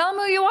him. Tell him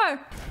who you are.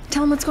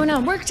 Tell him what's going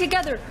on. Work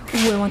together.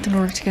 Ooh, I want them to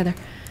work together.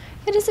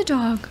 It is a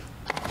dog.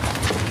 A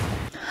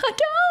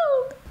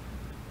dog.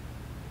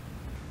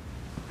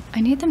 I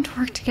need them to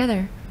work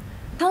together.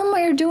 Tell him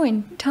what you're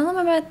doing. Tell him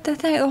about the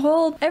thing, the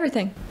whole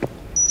everything.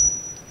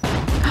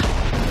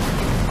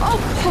 Oh,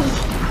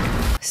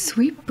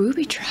 sweet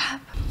booby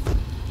trap.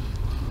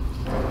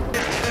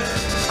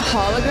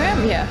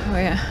 Hologram? Yeah. Oh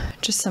yeah.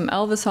 Just some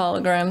Elvis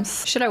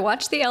holograms. Should I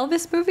watch the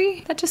Elvis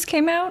movie that just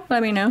came out?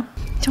 Let me know.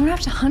 Don't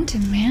have to hunt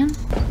him, man.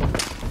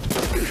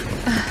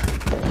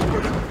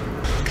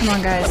 Come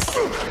on, guys.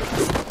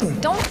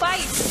 Don't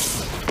fight.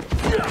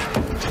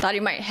 Thought he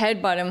might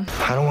headbutt him.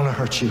 I don't want to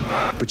hurt you,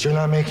 but you're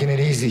not making it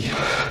easy.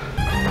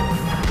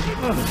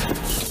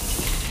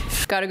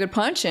 Got a good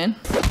punch in.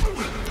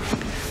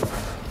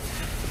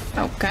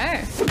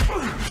 Okay.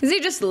 Is he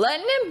just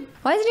letting him?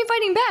 Why isn't he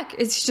fighting back?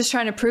 Is he just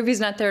trying to prove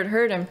he's not there to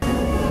hurt him?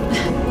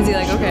 Is he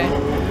like, okay?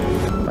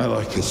 I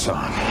like this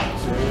song.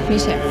 Me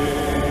too.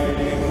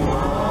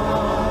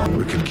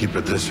 We could keep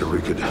it this or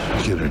we could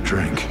get a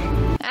drink.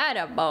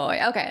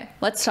 Attaboy. Okay,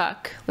 let's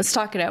talk. Let's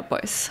talk it out,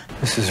 boys.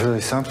 This is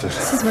really something.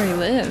 This is where he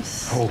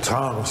lives. Whole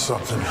town was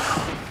something.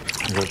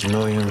 You got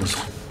millions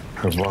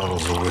of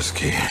bottles of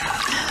whiskey.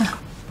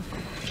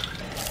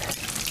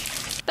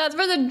 That's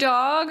for the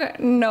dog?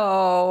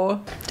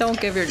 No. Don't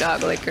give your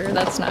dog liquor.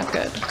 That's not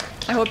good.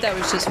 I hope that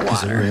was just water.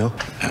 Is it real?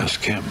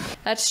 Ask him.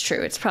 That's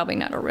true. It's probably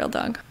not a real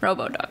dog.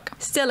 Robo-dog.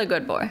 Still a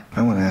good boy.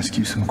 I want to ask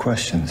you some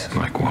questions.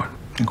 Like what?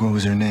 Like, what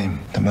was her name?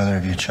 The mother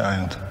of your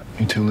child.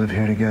 You two live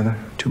here together?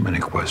 Too many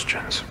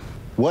questions.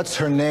 What's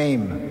her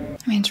name?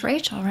 I mean, it's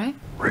Rachel, right?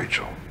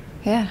 Rachel.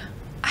 Yeah.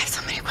 I have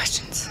so many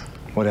questions.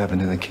 What happened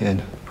to the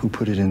kid? Who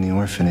put it in the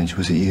orphanage?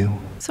 Was it you?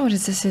 So what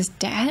is this, his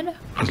dad?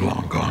 I was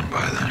long gone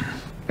by then.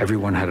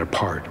 Everyone had a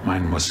part.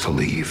 Mine was to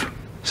leave.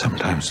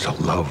 Sometimes to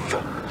love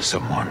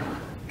someone.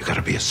 You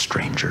gotta be a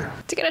stranger.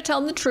 You gotta tell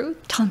him the truth.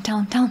 Tell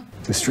him.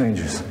 The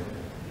strangers.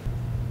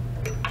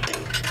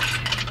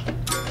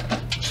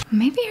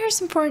 Maybe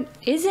Harrison Ford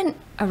isn't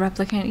a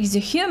replicant. He's a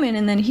human,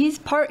 and then he's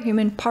part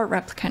human, part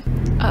replicant.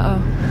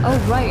 Uh-oh. Oh,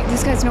 right.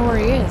 These guys know where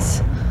he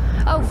is.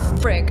 Oh,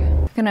 frig.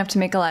 Gonna have to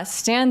make a last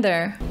stand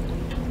there.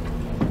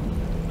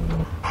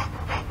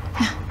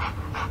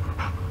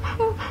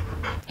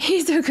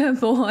 He's a good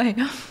boy.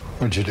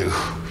 What'd you do?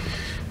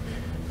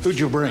 Who'd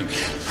you bring?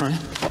 Huh?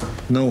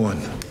 No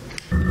one.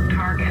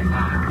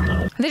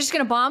 Are they just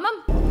gonna bomb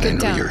him? They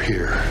know you're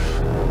here.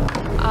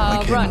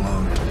 Run.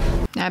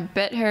 I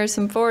bet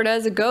Harrison Ford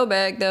has a go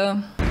bag,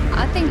 though.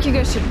 I think you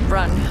guys should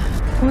run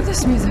with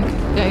this music.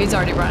 Yeah, he's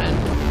already running.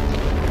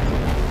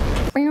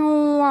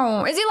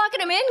 Is he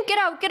locking him in? Get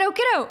out, get out,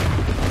 get out.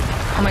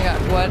 Oh my god,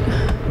 what?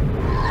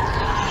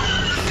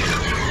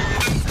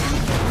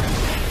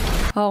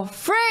 Oh,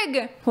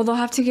 frig! Well, they'll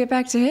have to get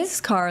back to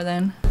his car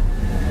then.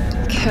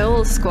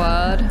 Kill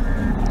squad.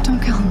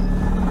 Don't kill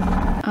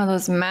him. Oh,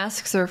 those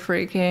masks are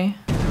freaky.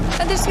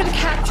 And they're just gonna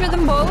capture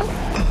them both?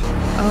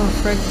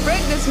 Oh, frig,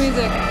 this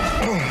music.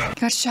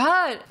 Got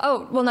shot.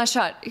 Oh, well, not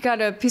shot. You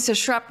got a piece of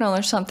shrapnel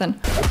or something.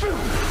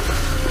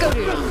 Go,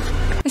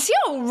 dude. Is he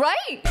all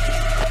right?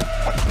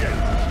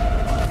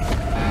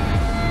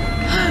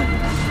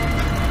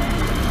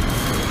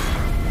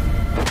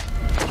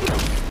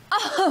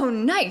 Oh,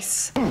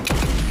 nice.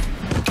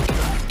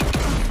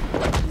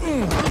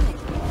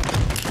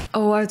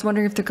 Oh, I was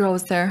wondering if the girl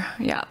was there.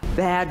 Yeah.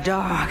 Bad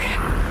dog.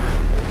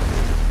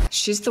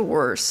 She's the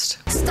worst.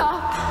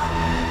 Stop.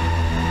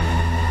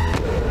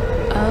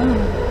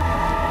 Oh.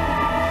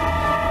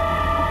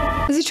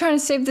 Is he trying to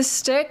save the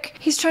stick?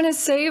 He's trying to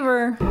save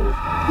her.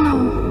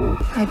 No.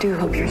 I do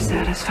hope you're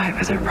satisfied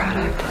with her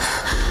product.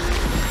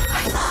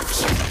 I love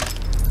you.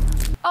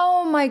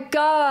 Oh my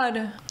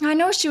god. I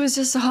know she was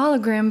just a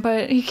hologram,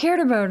 but he cared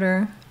about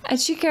her. And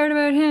she cared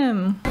about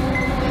him.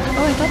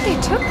 Oh, I thought they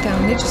took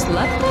them. They just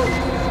left them?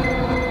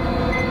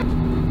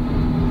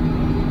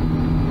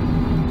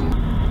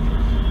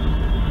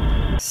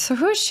 So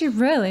who is she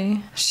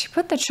really? She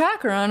put the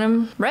tracker on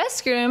him,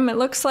 rescued him, it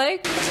looks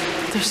like.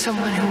 There's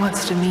someone who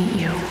wants to meet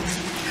you.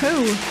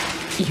 Who?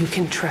 You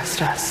can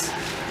trust us.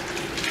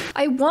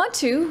 I want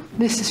to.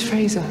 This is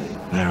Fraser.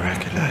 I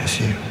recognize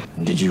you.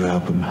 Did you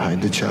help him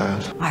hide the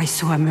child? I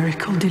saw a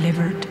miracle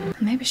delivered.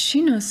 Maybe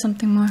she knows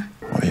something more.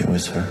 Were you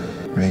with her,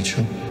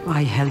 Rachel?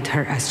 I held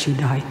her as she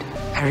died.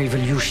 A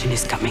revolution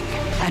is coming,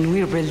 and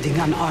we're building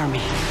an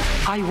army.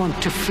 I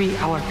want to free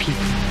our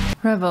people.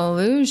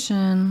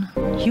 Revolution.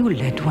 You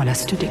led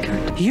Wallace to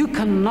Deckard. You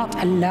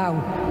cannot allow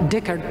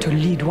Deckard to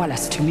lead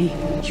Wallace to me.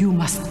 You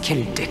must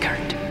kill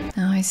Deckard.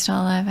 Oh, he's still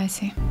alive, I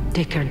see.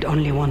 Deckard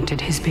only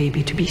wanted his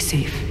baby to be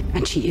safe,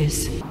 and she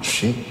is.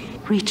 She?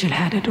 Rachel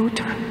had a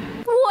daughter.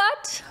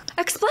 What?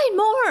 Explain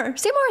more.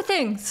 Say more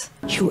things.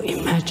 You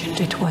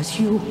imagined it was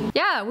you.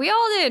 Yeah, we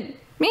all did.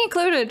 Me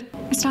included.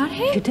 It's not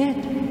him. You did.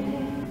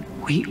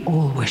 We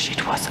all wish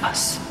it was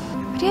us.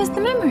 But he has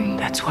the memory.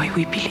 That's why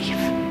we believe.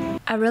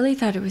 I really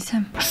thought it was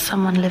him.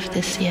 Someone lived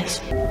this,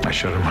 yes. I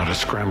showed him how to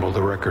scramble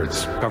the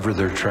records, cover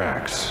their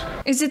tracks.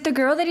 Is it the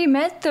girl that he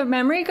met, the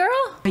memory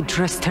girl? I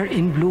dressed her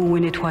in blue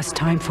when it was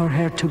time for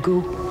her to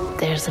go.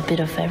 There's a bit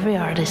of every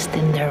artist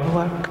in their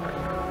work.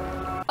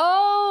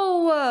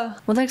 Oh!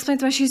 Well, that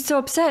explains why she's so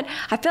upset.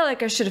 I feel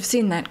like I should have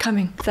seen that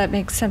coming. That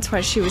makes sense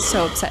why she was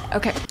so upset.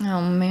 Okay.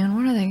 Oh man,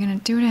 what are they gonna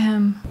do to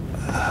him?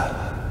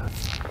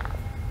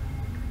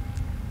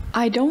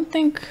 I don't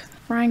think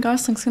Ryan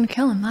Gosling's gonna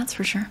kill him, that's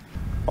for sure.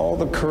 All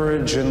the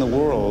courage in the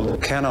world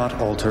cannot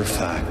alter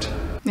fact.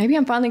 Maybe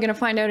I'm finally gonna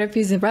find out if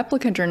he's a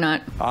replicant or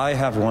not. I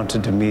have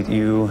wanted to meet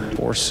you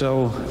for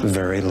so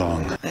very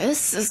long.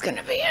 This is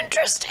gonna be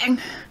interesting.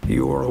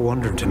 You are a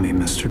wonder to me,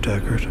 Mr.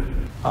 Deckard.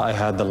 I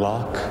had the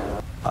lock.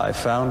 I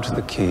found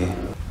the key.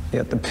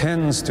 Yet the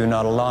pins do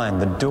not align.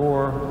 The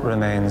door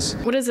remains.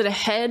 What is it, a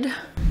head?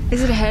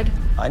 Is it a head?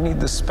 I need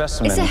the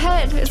specimen It's a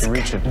head. It's to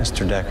reach it,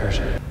 Mr.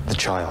 Deckard. The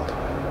child.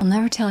 I'll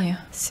never tell you.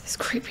 This is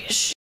creepy as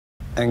shit.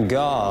 And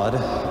God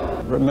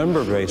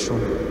remembered Rachel.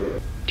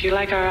 Do you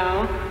like our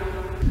owl?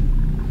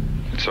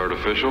 It's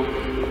artificial.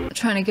 I'm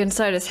trying to get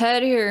inside his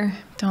head here.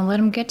 Don't let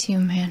him get to you,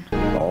 man.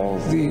 All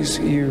these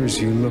years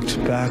you looked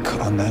back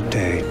on that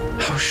day.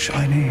 How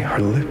shiny her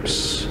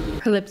lips.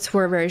 Her lips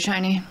were very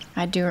shiny.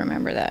 I do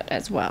remember that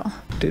as well.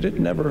 Did it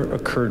never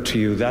occur to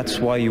you that's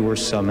why you were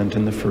summoned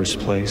in the first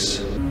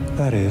place?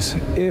 That is,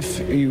 if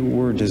you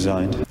were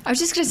designed. I was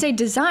just gonna say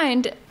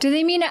designed. Do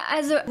they mean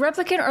as a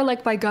replicant or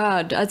like by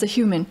God, as a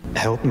human?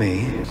 Help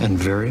me, and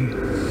very,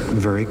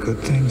 very good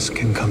things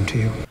can come to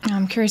you.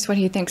 I'm curious what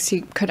he thinks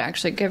he could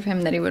actually give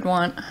him that he would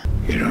want.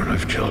 You don't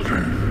have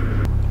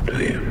children,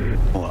 do you?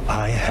 Well,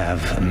 I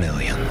have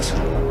millions.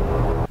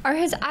 Are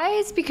his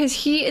eyes because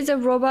he is a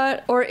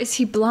robot, or is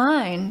he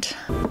blind?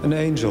 An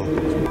angel,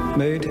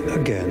 made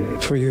again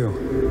for you.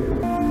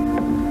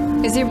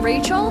 Is it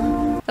Rachel?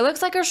 It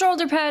looks like her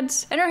shoulder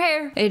pads and her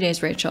hair. It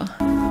is Rachel.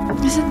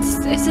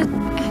 Is it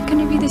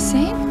gonna be the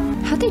same?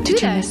 How'd they do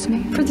that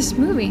for this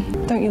movie?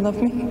 Don't you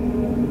love me?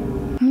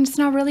 I mean, it's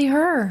not really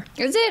her.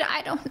 Is it?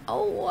 I don't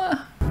know.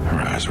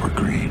 Her eyes were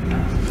green.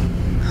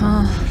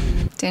 Huh.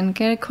 Didn't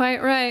get it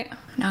quite right.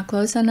 Not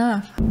close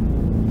enough.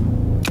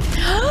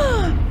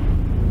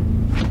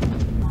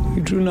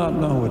 You do not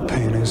know what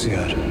pain is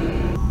yet.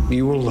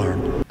 You will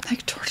learn.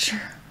 Like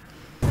torture.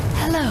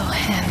 Hello,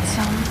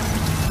 handsome.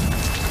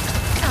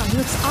 Oh, he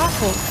looks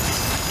awful.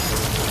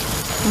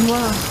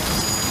 Wow.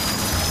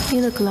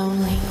 You look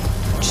lonely.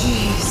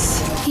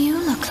 Jeez. You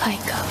look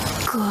like a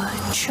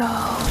good show.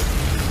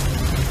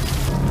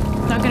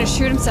 Not gonna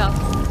shoot himself.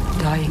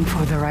 Dying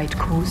for the right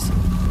cause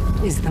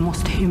is the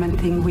most human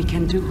thing we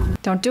can do.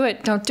 Don't do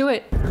it. Don't do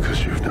it.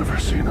 Because you've never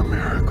seen a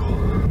miracle.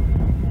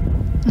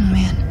 Oh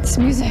man, this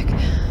music.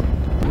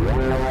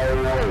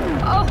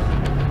 Oh!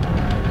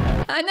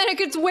 And then it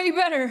gets way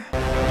better.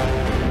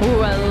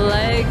 Ooh, I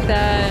like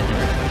that.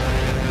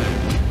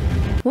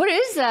 What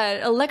is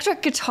that?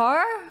 Electric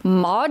guitar?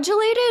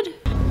 Modulated?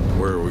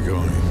 Where are we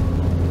going?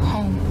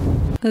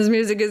 Home. This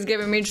music is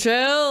giving me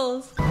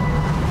chills.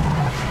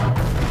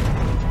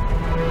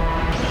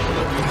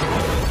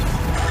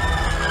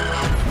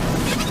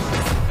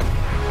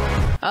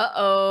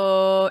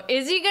 Uh-oh.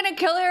 Is he gonna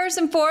kill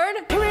Harrison Ford?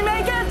 Can we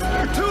make it?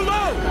 You're too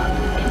low!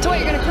 So what,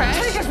 you're gonna crash?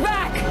 Take us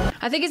back!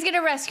 I think he's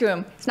gonna rescue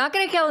him. He's not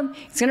gonna kill him.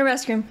 He's gonna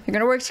rescue him. They're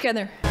gonna work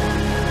together.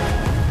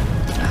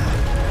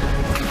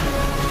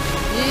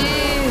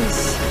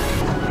 Jeez.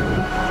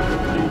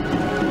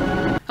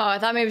 Oh, I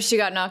thought maybe she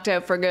got knocked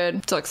out for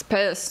good. She looks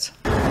pissed.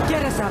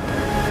 Get us up.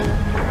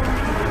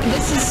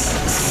 This is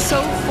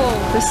so full,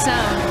 the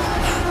sound.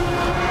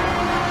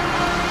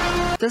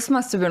 This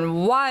must have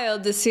been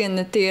wild to see in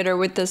the theater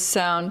with this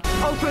sound.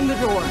 Open the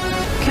door.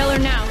 Kill her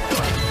now.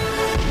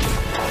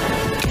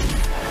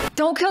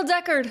 Don't kill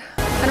Deckard.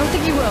 I don't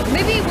think he will.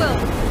 Maybe he will.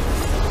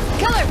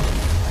 Kill her.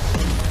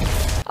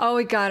 Oh,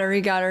 he got her, he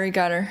got her, he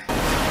got her.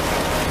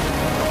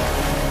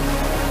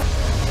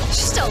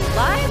 She's still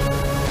alive?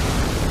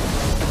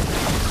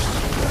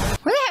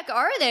 Where the heck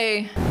are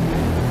they?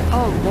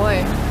 Oh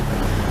boy.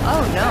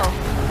 Oh no.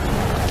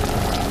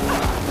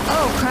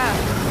 Oh crap.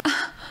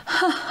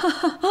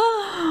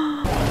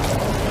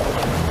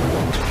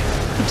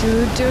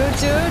 Dude.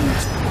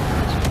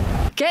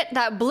 Get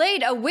that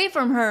blade away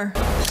from her.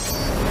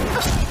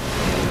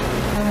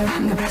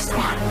 I'm the best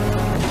one.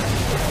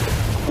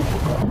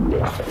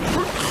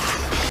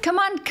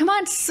 Come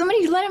on,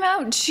 somebody let him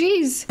out,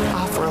 jeez.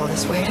 After all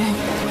this waiting.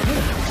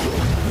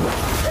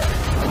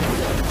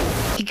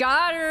 He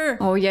got her.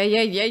 Oh yeah,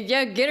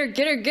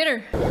 get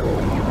her.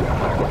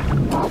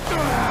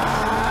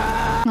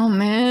 Oh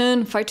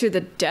man, fight to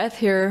the death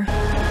here.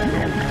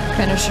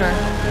 Finish her.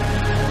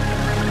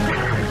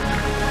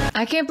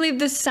 I can't believe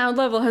this sound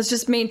level has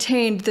just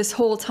maintained this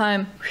whole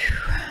time. Whew.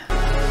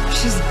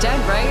 She's dead,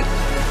 right?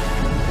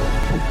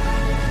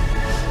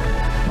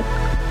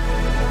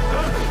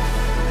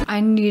 I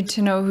need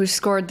to know who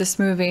scored this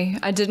movie.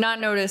 I did not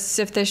notice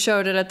if they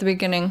showed it at the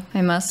beginning.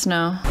 I must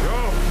know.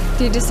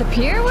 Did he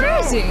disappear? Where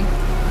is he?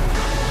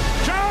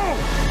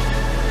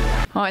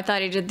 Oh, I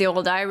thought he did the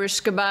old Irish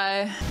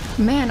goodbye.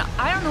 Man,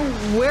 I don't know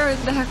where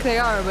the heck they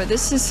are, but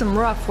this is some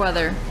rough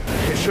weather.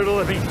 You should have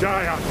let me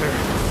die out there.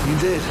 You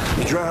did.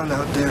 You drowned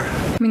out there.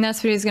 I mean,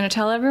 that's what he's gonna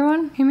tell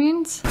everyone, he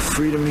means?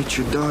 Free to meet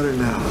your daughter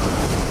now.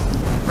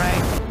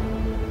 Right.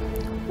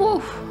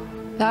 Woo.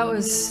 That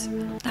was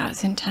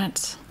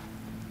intense.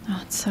 Oh,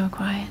 it's so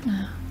quiet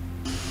now.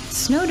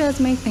 Snow does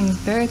make things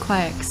very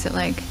quiet, because it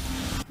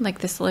like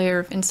this layer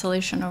of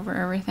insulation over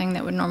everything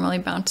that would normally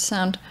bounce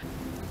sound.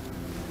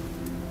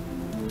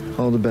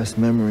 All the best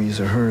memories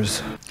are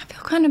hers. I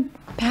feel kind of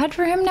bad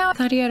for him now. I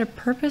thought he had a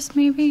purpose,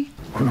 maybe.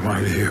 What am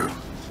I to you?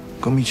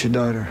 Go meet your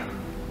daughter.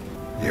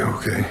 You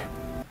okay?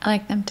 I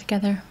like them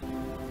together.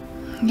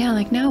 Yeah,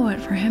 like now what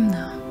for him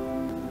though?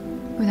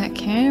 With that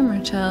camera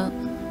tilt.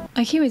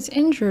 Like he was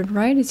injured,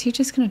 right? Is he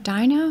just gonna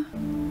die now?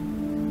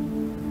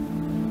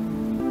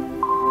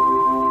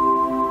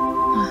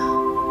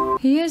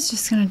 He is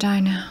just gonna die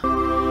now.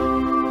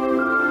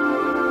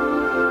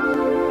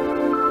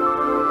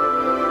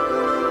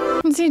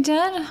 Is he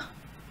dead?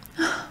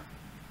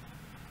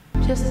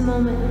 Just a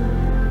moment.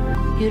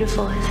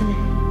 Beautiful, isn't it?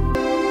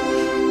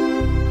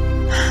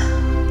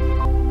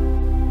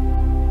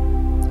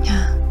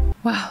 Yeah.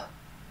 Wow.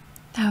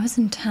 That was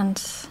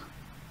intense.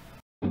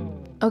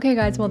 Okay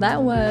guys, well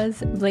that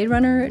was Blade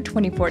Runner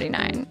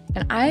 2049,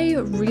 and I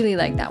really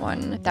liked that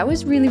one. That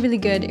was really, really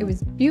good. It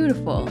was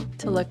beautiful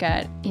to look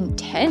at,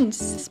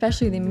 intense,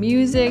 especially the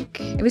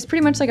music. It was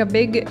pretty much like a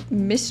big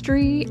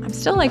mystery. I'm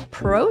still like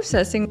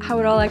processing how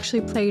it all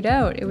actually played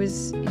out. It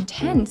was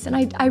intense, and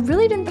I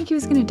really didn't think he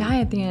was gonna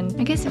die at the end.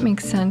 I guess it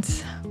makes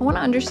sense. I want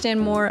to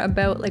understand more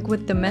about like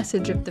what the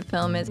message of the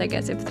film is, I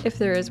guess, if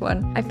there is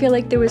one. I feel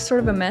like there was sort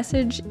of a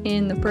message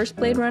in the first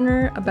Blade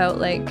Runner about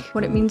like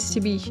what it means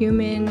to be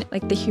human,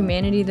 like the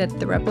humanity that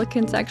the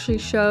replicants actually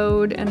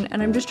showed, and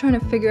I'm just trying to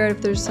figure out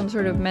if there's some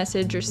sort of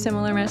message or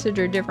similar message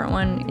or different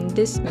one in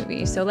this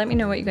movie. So let me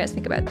know what you guys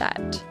think about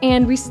that.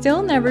 And we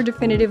still never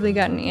definitively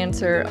got an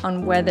answer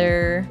on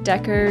whether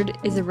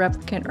Deckard is a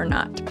replicant or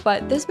not.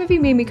 But this movie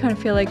made me kind of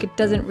feel like it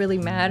doesn't really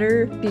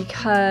matter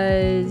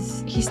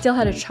because he still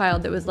had a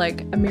child that was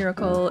like a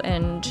miracle,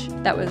 and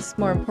that was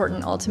more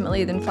important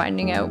ultimately than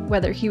finding out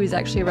whether he was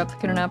actually a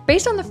replicant or not.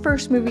 Based on the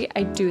first movie,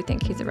 I do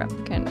think he's a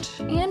replicant.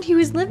 And he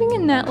was living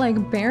in that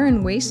like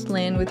barren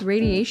wasteland with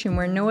radiation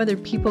where no other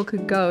people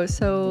could go.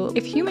 So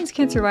if humans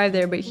can't survive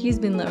there, but he's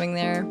been living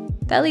there,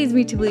 that leads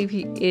me to believe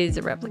he is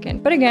a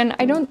replicant. But again,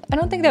 I don't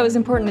think that was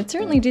important. It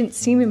certainly didn't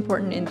seem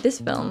important in this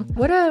film.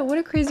 What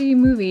a crazy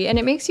movie. And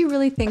it makes you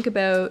really think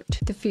about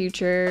the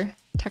future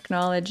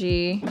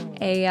technology,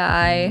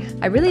 AI.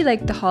 I really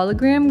liked the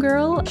hologram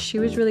girl. She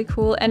was really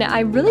cool. And I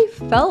really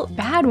felt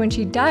bad when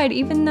she died,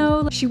 even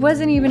though she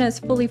wasn't even as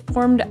fully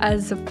formed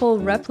as a full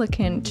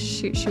replicant.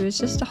 She was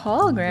just a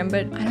hologram,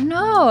 but I don't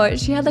know.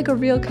 She had like a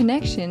real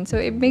connection. So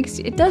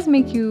it does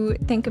make you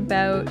think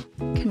about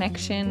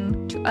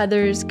connection to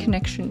others,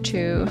 connection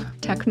to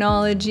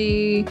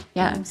technology.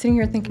 Yeah, I'm sitting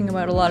here thinking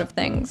about a lot of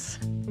things.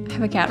 I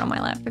have a cat on my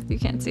lap if you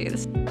can't see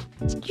this.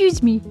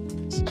 Excuse me.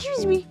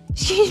 Excuse me.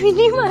 Excuse me,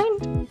 do you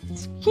mind?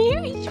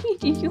 Excuse me,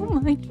 do you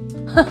mind?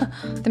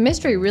 The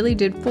mystery really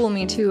did fool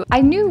me too. I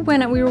knew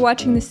when we were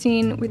watching the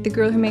scene with the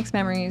girl who makes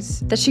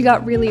memories that she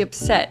got really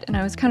upset, and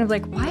I was kind of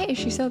like, why is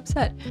she so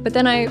upset? But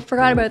then I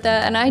forgot about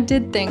that, and I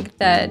did think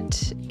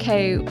that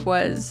Kay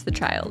was the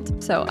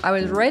child. So I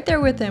was right there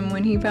with him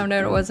when he found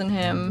out it wasn't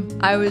him.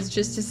 I was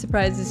just as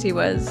surprised as he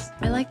was.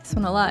 I like this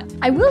one a lot.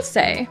 I will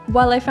say,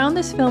 while I found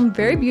this film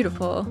very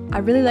beautiful, I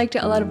really liked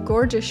it. A lot of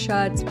gorgeous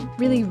shots,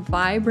 really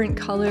vibrant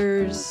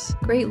colors,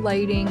 great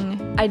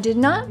lighting. I did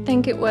not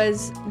think it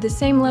was the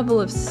same level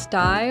of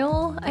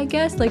style, I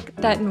guess, like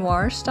that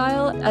noir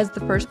style as the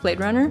first Blade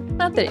Runner.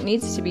 Not that it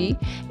needs to be.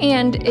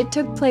 And it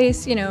took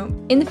place, you know,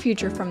 in the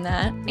future from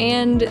that.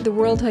 And the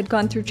world had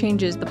gone through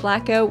changes. The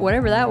blackout,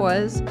 whatever that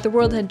was, the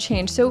world had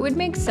changed. So it would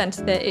make sense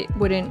that it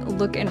wouldn't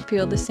look and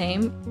feel the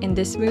same in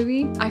this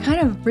movie. I kind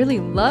of really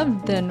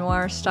loved the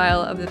noir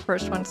style of the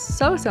first one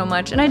so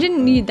much. And I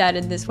didn't need that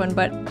in this one,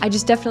 but I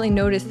just definitely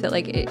noticed that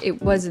like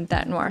it wasn't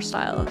that noir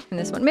style in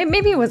this one.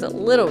 Maybe it was a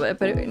little bit,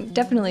 but it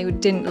definitely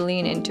didn't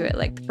lean into it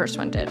like the first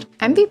one did.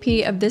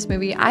 MVP of this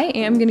movie, I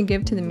am gonna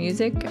give to the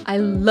music. I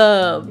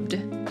loved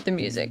the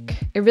music.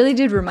 It really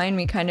did remind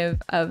me kind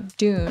of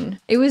Dune.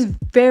 It was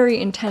very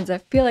intense. I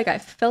feel like I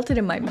felt it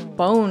in my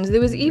bones.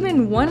 There was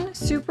even one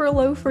super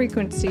low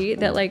frequency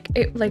that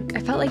I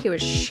felt like it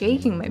was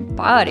shaking my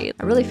body.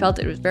 I really felt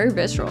it. It was very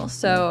visceral.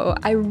 So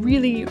I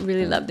really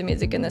love the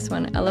music in this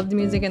one. I love the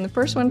music in the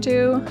first one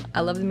too.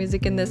 I love the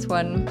music in this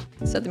one.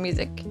 So the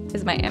music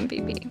is my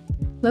MVP.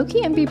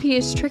 Low-key MVP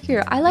is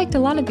trickier. I liked a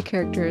lot of the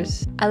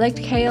characters. I liked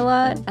Kay a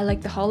lot. I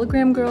liked the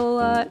hologram girl a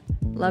lot.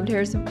 Loved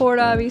Harrison Ford,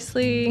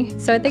 obviously.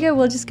 So I think I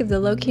will just give the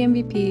low-key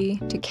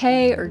MVP to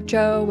Kay or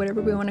Joe,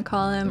 whatever we want to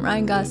call him,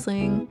 Ryan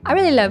Gosling. I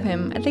really love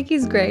him. I think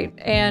he's great.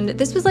 And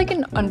this was like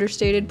an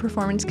understated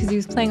performance because he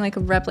was playing like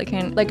a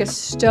replicant, like a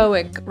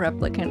stoic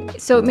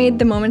replicant. So it made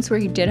the moments where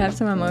he did have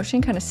some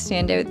emotion kind of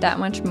stand out that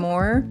much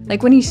more.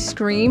 Like when he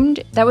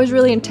screamed, that was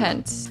really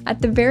intense.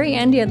 At the very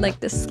end, he had like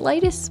the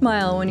slightest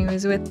smile when he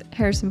was with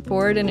Harrison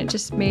Ford, and it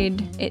just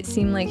made it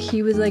seem like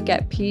he was like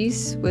at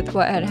peace with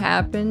what had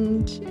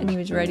happened and he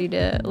was ready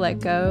to let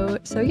go.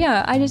 So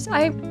yeah,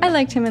 I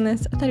liked him in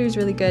this. I thought he was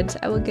really good. So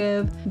I will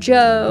give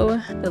Joe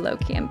the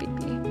low-key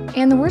MVP.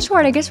 And the worst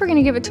part, I guess we're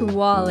gonna give it to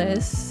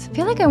Wallace. I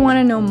feel like I want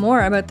to know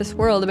more about this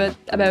world,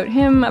 about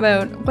him,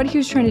 about what he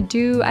was trying to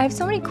do. I have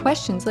so many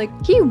questions. Like,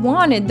 he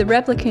wanted the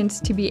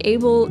replicants to be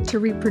able to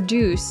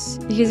reproduce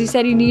because he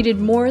said he needed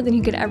more than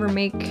he could ever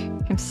make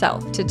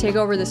himself to take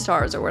over the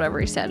stars or whatever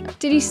he said.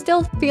 Did he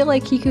still feel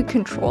like he could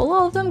control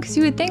all of them? Because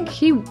you would think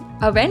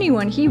of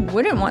anyone, he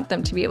wouldn't want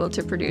them to be able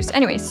to produce.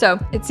 Anyway, so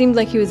it seemed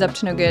like he was up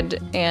to no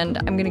good, and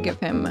I'm gonna give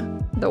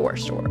him the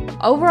worst award.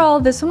 Overall,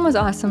 this one was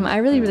awesome. I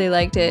really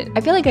liked it.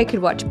 I feel like I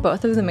could watch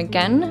both of them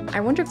again.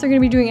 I wonder if they're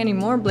gonna be doing any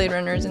more Blade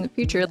Runners in the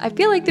future. I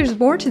feel like there's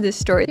more to this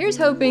story. Here's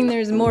hoping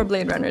there's more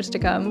Blade Runners to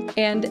come.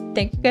 And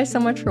thank you guys so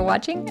much for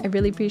watching. I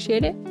really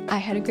appreciate it. I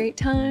had a great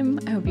time.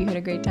 I hope you had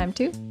a great time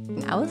too.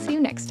 And I will see you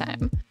next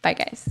time. Bye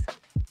guys.